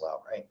downside as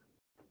well, right?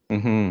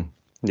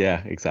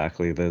 Yeah,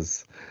 exactly.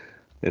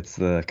 It's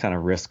the kind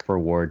of risk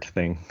reward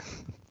thing.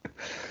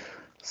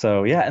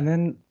 So yeah, and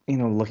then, you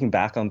know, looking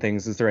back on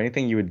things, is there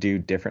anything you would do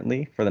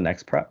differently for the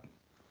next prep?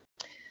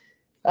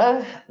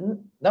 No,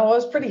 I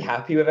was pretty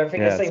happy with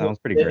everything. Yeah, it sounds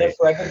pretty great. The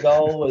forever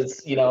goal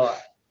was, you know,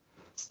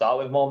 start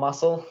with more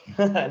muscle,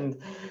 and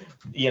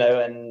you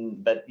know,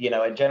 but you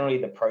know, generally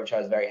the approach I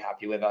was very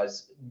happy with. I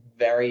was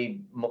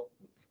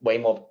way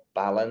more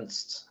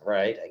balanced,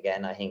 right?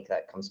 Again, I think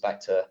that comes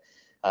back to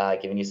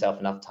giving yourself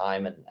enough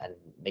time and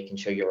making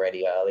sure you're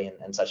ready early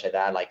and such like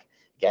that. Like,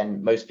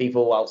 again, most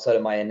people outside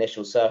of my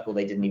initial circle,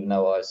 they didn't even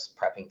know I was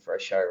prepping for a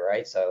show,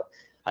 right? So,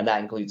 and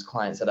that includes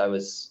clients that I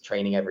was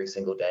training every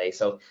single day.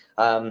 So,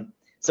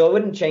 so I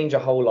wouldn't change a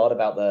whole lot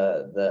about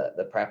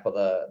the prep or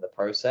the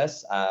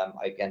process.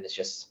 Again, it's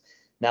just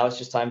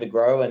time to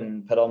grow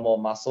and put on more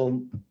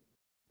muscle,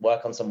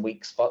 work on some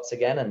weak spots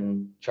again,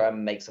 and try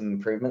and make some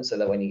improvements so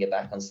that when you get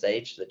back on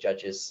stage, the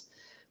judges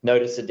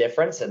notice a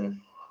difference and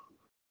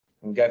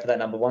go for that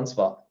number 1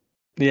 spot.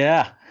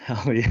 Yeah,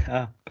 hell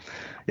yeah.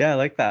 Yeah, I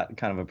like that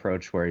kind of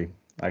approach where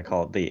I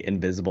call it the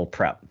invisible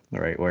prep,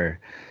 right? Where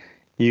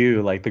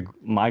you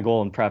my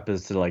goal in prep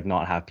is to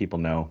not have people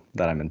know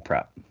that I'm in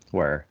prep.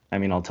 Where, I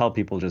mean, I'll tell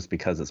people just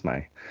because it's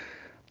my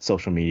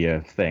social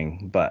media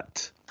thing,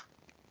 but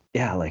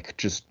yeah,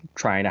 just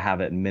trying to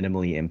have it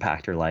minimally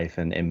impact your life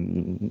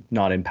and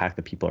not impact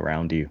the people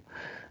around you,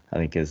 I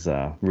think is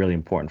really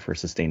important for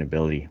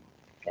sustainability.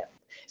 Yeah,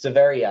 it's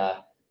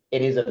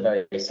it is a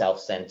very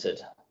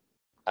self-centered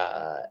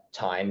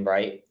time,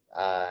 right?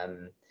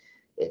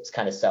 It's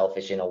kind of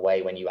selfish in a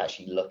way when you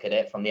actually look at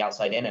it from the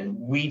outside in, and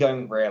we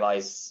don't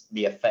realize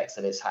the effects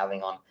that it's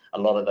having on a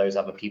lot of those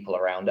other people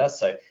around us.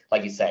 So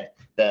like you said,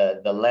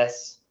 the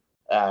less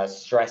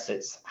stress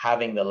it's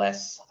having, the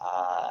less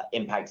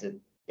impact it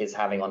is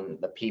having on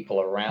the people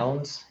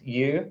around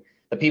you,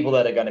 the people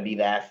that are going to be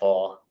there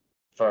for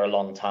a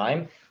long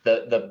time,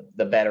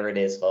 the better it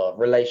is for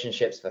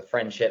relationships, for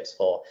friendships,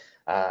 for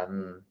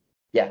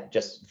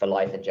just for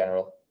life in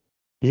general.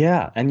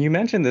 Yeah, and you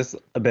mentioned this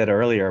a bit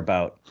earlier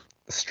about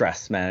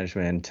stress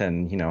management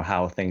and, you know,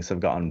 how things have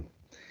gotten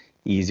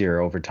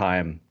easier over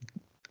time.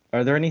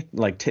 Are there any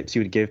tips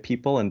you would give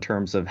people in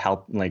terms of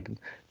help,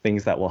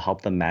 things that will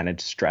help them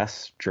manage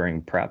stress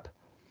during prep?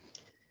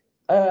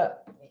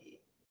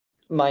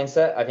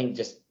 Mindset, I think,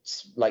 just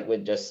like we're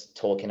just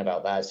talking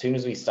about that, as soon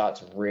as we start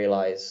to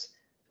realize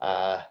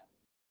the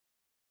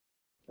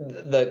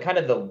kind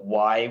of the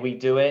why we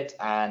do it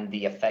and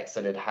the effects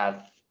that it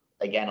have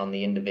again on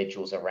the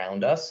individuals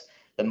around us,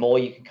 the more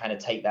you can kind of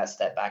take that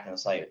step back and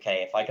say,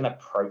 okay, if I can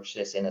approach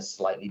this in a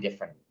slightly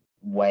different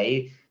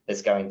way,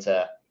 that's going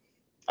to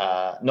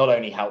not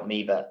only help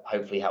me, but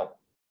hopefully help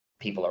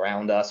people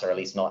around us, or at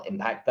least not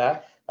impact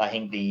that. I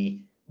think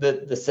the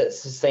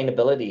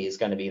sustainability is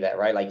going to be there,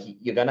 right? Like,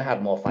 you're going to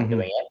have more fun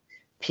doing it.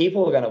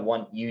 People are going to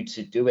want you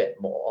to do it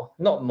more,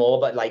 not more,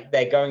 but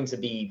they're going to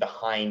be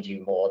behind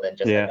you more than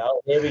just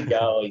oh, here we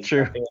go, he's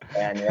jumping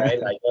again,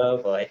 right? Like, oh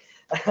boy.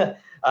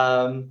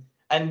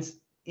 And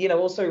you know,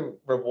 also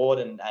reward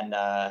and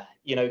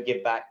you know,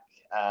 give back,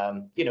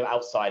 you know,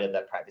 outside of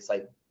that practice,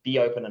 be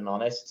open and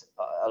honest.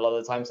 A lot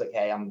of the times,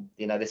 hey, I'm,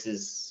 you know, this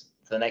is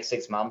for the next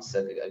 6 months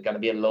are going to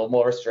be a little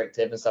more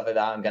restrictive and stuff like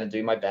that. I'm going to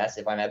do my best.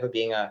 If I'm ever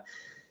being an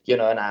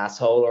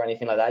asshole or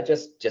anything like that,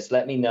 just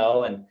let me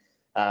know. And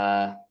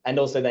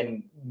also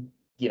then,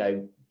 you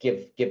know,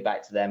 give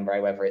back to them,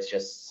 right? Whether it's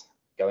just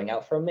going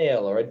out for a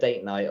meal or a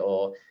date night,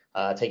 or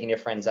taking your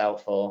friends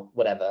out for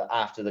whatever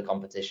after the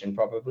competition,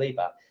 probably.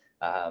 But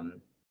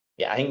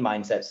I think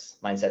mindset's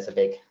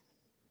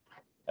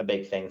a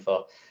big thing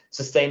for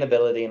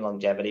sustainability and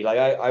longevity.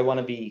 I want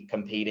to be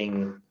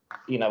competing,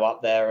 you know,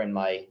 up there in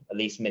my at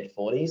least mid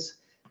 40s.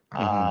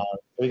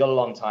 We got a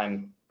long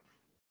time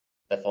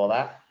before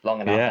that,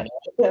 long enough. Yeah.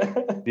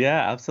 Anyway.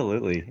 Yeah,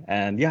 absolutely.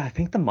 And yeah, I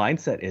think the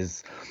mindset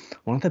is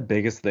one of the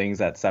biggest things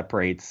that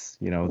separates,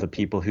 the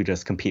people who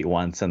just compete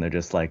once and they're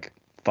just like,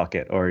 fuck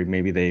it. Or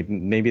maybe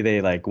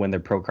they like win their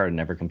pro card and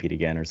never compete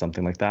again or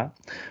something like that,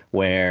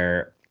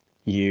 where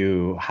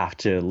you have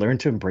to learn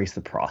to embrace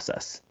the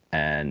process.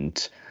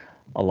 And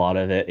a lot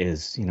of it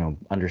is,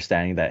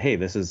 understanding that, hey,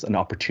 this is an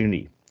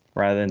opportunity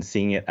rather than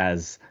seeing it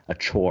as a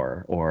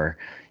chore or,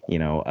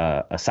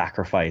 a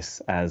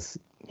sacrifice as,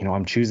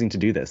 I'm choosing to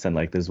do this and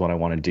like this is what I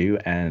want to do.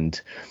 And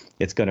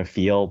it's gonna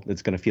feel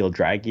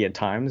draggy at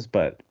times,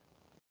 but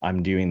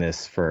I'm doing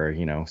this for,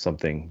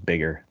 something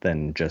bigger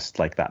than just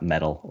like that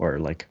medal or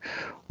like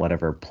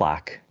whatever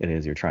plaque it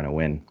is you're trying to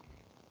win.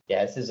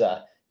 Yeah, this is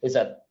a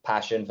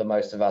passion for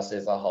most of us,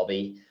 is a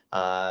hobby.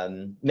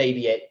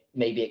 Maybe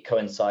it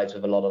coincides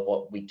with a lot of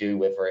what we do,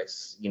 whether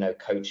it's,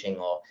 coaching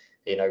or,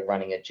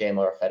 running a gym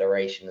or a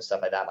federation and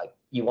stuff like that. Like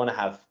you want to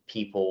have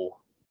people,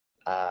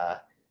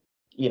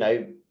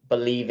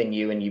 believe in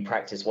you and you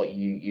practice what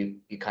you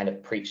kind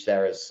of preach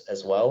there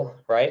as well,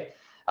 right?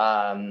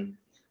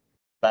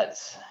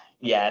 But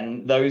yeah,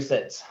 and I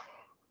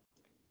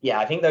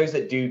think those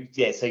that do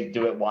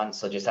it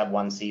once or just have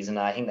one season,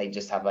 I think they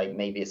just have like,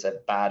 maybe it's a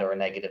bad or a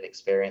negative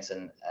experience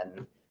and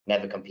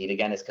never compete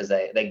again. It's because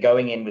they're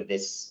going in with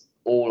this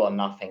all or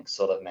nothing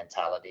sort of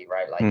mentality,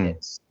 right? Like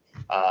it's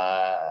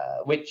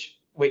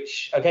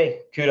which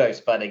okay,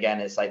 kudos, but again,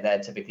 it's like they're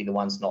typically the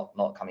ones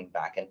not coming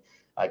back. And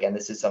again,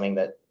 this is something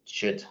that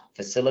should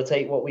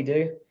facilitate what we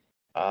do,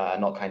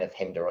 not kind of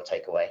hinder or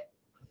take away.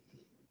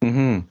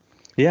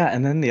 Yeah,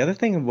 and then the other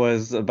thing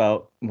was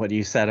about what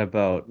you said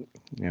about,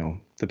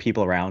 the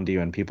people around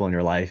you and people in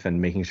your life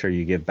and making sure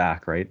you give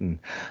back, right? And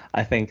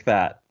I think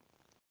that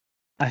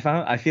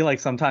I feel like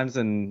sometimes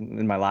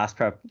in my last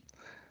prep,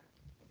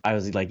 I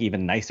was like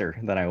even nicer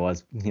than I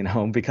was,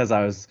 because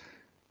I was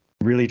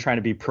really trying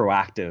to be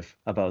proactive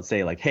about,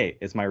 say, like, hey,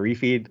 it's my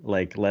refeed,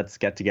 like let's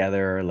get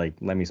together, like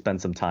let me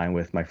spend some time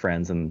with my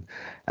friends and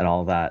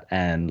all that,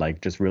 and like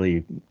just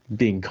really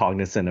being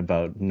cognizant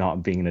about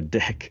not being a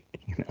dick.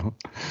 It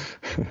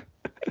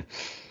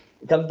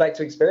comes back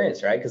to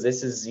experience, right? Because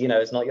this is,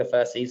 it's not your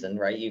first season,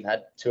 right? You've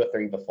had 2 or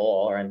 3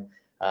 before, and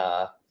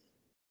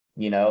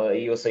you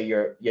also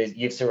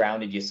you've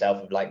surrounded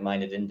yourself with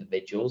like-minded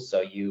individuals,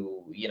 so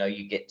you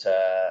get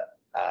to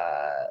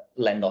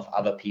lend off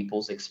other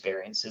people's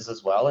experiences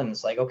as well. And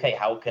it's like, okay,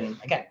 how can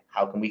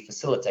we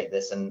facilitate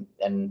this and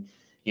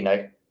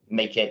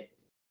make it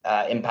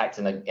impact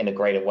in a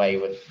greater way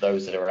with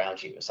those that are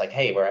around you? It's like,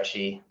 hey, we're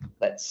actually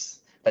let's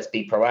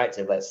be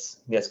proactive.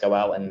 Let's go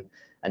out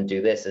and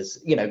do this, as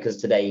because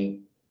today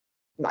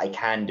I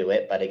can do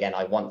it, but again,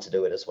 I want to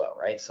do it as well,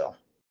 right? So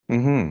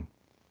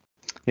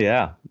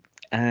yeah.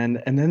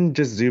 And then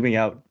just zooming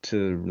out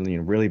to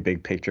really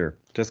big picture,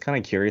 just kind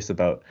of curious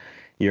about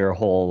your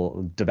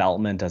whole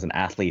development as an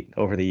athlete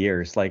over the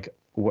years. Like,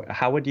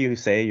 how would you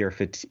say your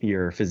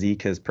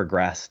physique has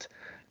progressed,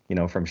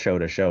 from show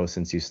to show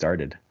since you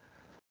started?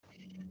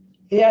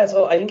 Yeah,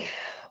 so I think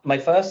my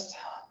first,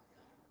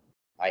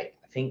 I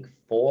think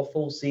 4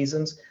 full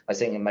seasons, I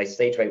think my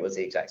stage weight was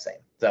the exact same.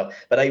 So,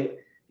 but I've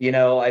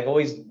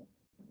always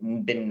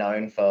been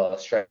known for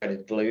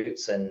shredded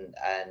glutes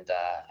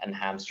and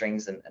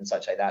hamstrings and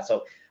such like that.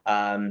 So,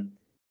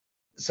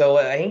 so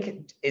I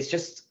think it's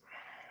just,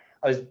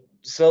 I was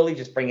slowly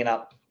just bringing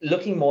up,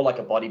 looking more like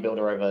a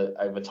bodybuilder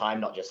over time,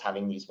 not just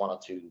having these 1 or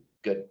 2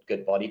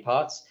 good body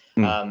parts.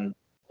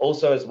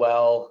 Also as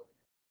well,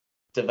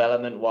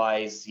 development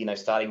wise,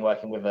 starting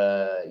working with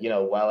a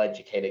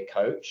well-educated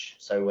coach,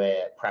 so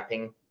where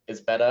prepping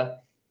is better,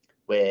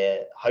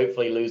 we're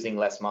hopefully losing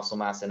less muscle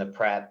mass in a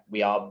prep.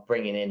 We are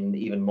bringing in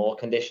even more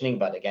conditioning,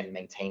 but again,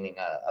 maintaining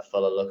a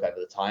fuller look over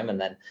the time. And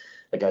then,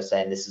 like I was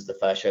saying, this is the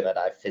first show that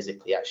I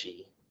physically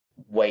actually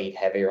weighed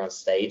heavier on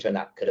stage, and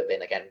that could have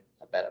been, again,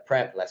 a better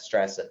prep, less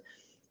stress,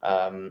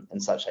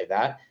 and such like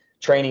that.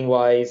 Training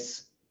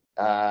wise,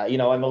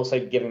 I'm also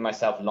giving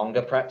myself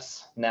longer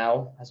preps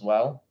now as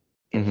well.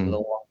 Gives a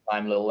little more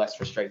time, a little less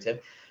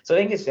restrictive. So I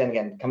think it's,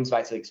 again, comes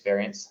back to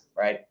experience,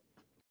 right?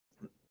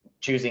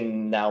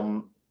 Choosing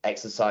now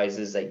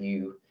exercises that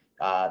you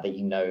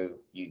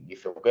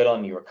feel good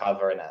on, you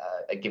recover,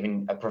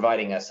 and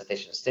providing a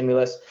sufficient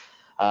stimulus.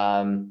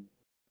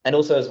 And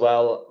also as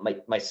well,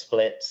 my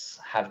splits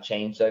have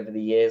changed over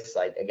the years.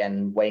 Like,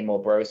 again, way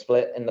more bro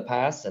split in the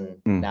past,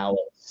 and now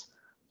it's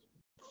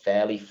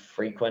fairly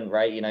frequent,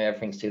 right?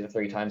 Everything's 2 to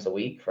 3 times a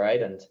week,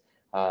 right? And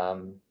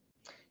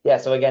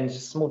so again,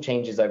 just small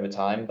changes over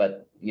time,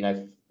 but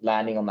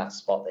landing on that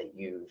spot that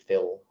you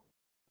feel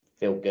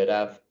good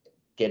at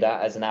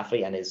as an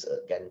athlete, and is,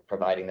 again,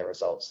 providing the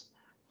results.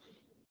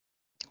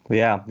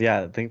 Yeah,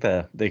 I think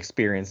the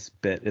experience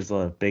bit is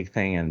a big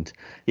thing, and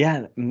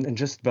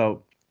just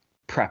about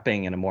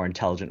prepping in a more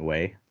intelligent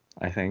way,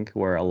 I think,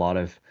 where a lot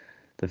of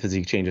the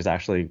physique changes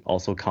actually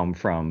also come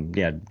from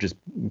just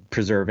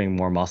preserving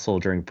more muscle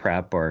during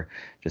prep, or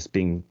just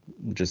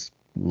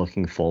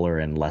looking fuller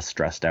and less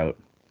stressed out.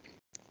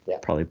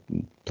 Probably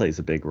plays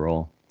a big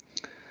role.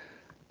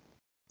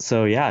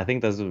 So yeah, I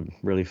think that's a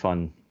really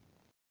fun,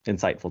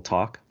 insightful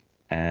talk,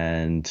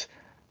 and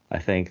I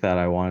think that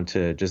I wanted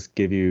to just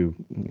give you,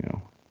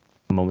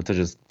 a moment to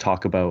just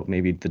talk about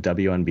maybe the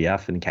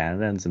WNBF in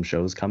Canada and some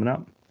shows coming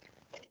up.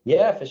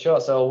 Yeah, for sure.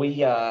 So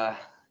yeah,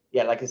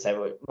 like I said,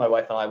 my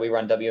wife and I, we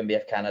run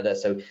WNBF Canada.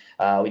 So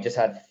we just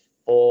had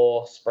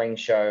 4 spring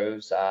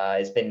shows.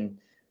 It's been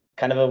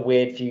kind of a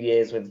weird few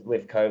years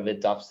with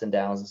COVID, ups and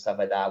downs and stuff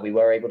like that. We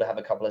were able to have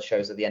a couple of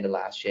shows at the end of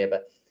last year,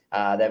 but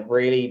they're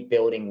really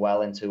building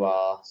well into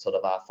our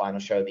final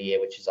show of the year,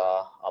 which is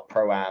our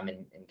Pro-Am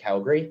in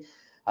Calgary.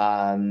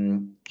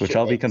 Which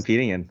I'll be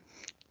competing in.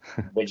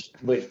 which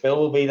Bill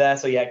will be there.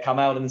 So yeah, come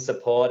out and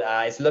support.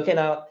 It's looking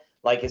out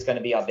like it's going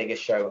to be our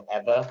biggest show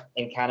ever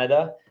in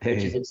Canada,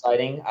 which is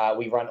exciting.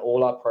 We run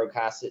all our pro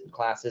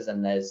classes,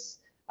 and there's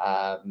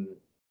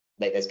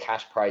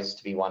cash prizes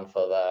to be won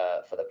for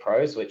the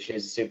pros, which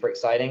is super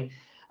exciting.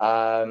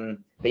 But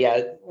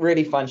yeah,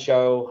 really fun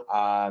show.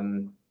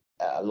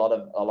 A lot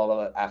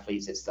of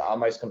athletes. It's our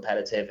most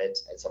competitive.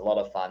 It's a lot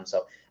of fun.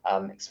 So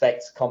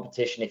expect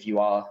competition if you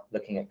are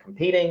looking at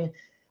competing.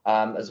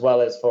 As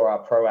well as for our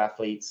pro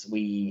athletes,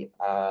 we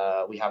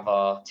have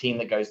our team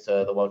that goes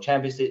to the World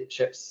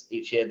Championships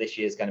each year. This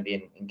year is going to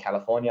be in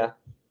California,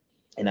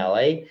 in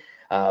LA,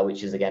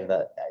 which is again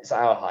it's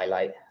our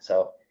highlight.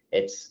 So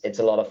it's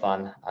a lot of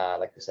fun.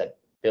 Like I said,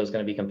 Bill's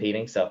going to be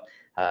competing, so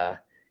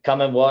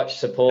come and watch,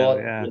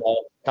 support. Yeah.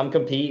 Come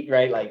compete,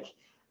 right? Like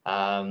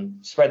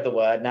spread the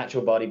word.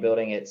 Natural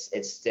bodybuilding,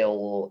 it's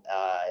still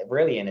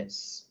really in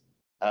its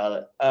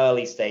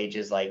early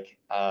stages, like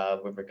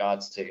with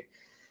regards to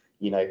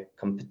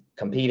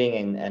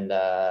competing and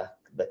the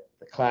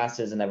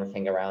classes and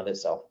everything around it.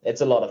 So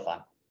it's a lot of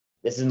fun.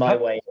 This is my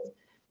way of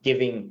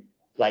giving.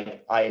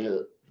 Like, I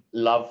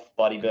love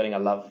bodybuilding. I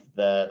love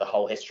the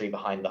whole history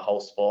behind the whole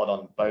sport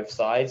on both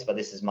sides, but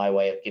this is my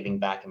way of giving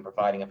back and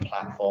providing a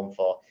platform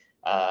for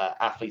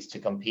athletes to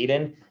compete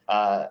in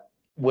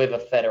with a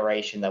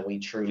federation that we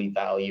truly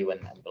value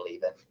and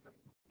believe in.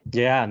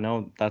 Yeah,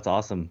 no, that's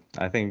awesome.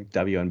 I think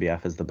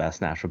WNBF is the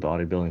best natural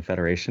bodybuilding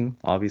federation,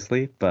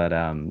 obviously, but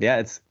yeah,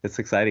 it's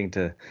exciting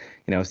to,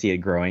 see it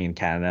growing in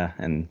Canada,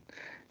 and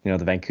the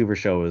Vancouver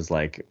show is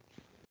like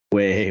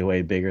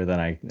way bigger than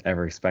I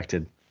ever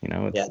expected.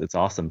 It's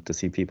awesome to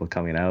see people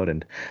coming out,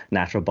 and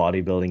natural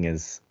bodybuilding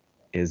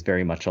is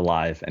very much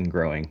alive and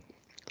growing.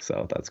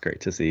 So that's great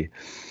to see.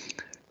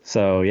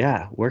 So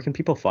yeah, where can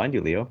people find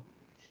you, Leo?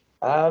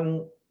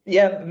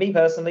 Yeah, me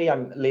personally,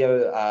 I'm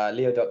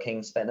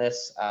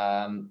Leo.Kingsfitness.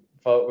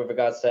 With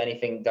regards to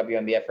anything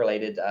WNBF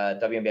related,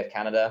 WNBF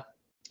Canada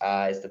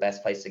is the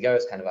best place to go.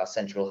 It's kind of our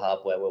central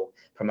hub where we'll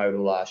promote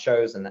all our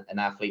shows and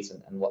athletes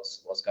and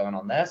what's going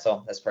on there.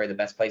 So that's probably the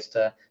best place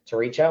to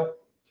reach out.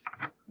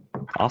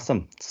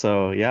 Awesome.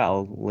 So yeah,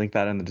 I'll link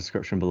that in the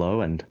description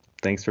below, and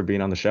thanks for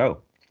being on the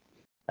show.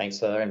 Thanks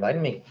for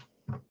inviting me.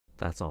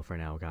 That's all for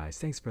now, guys.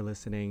 Thanks for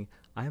listening.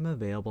 I am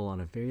available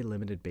on a very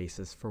limited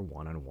basis for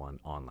one-on-one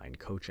online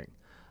coaching.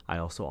 I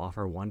also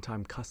offer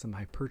one-time custom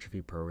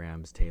hypertrophy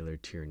programs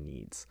tailored to your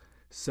needs.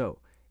 So,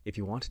 if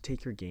you want to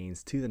take your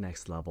gains to the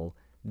next level,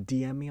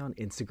 DM me on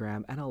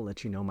Instagram and I'll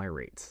let you know my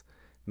rates.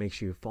 Make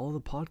sure you follow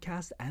the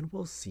podcast, and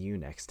we'll see you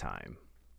next time.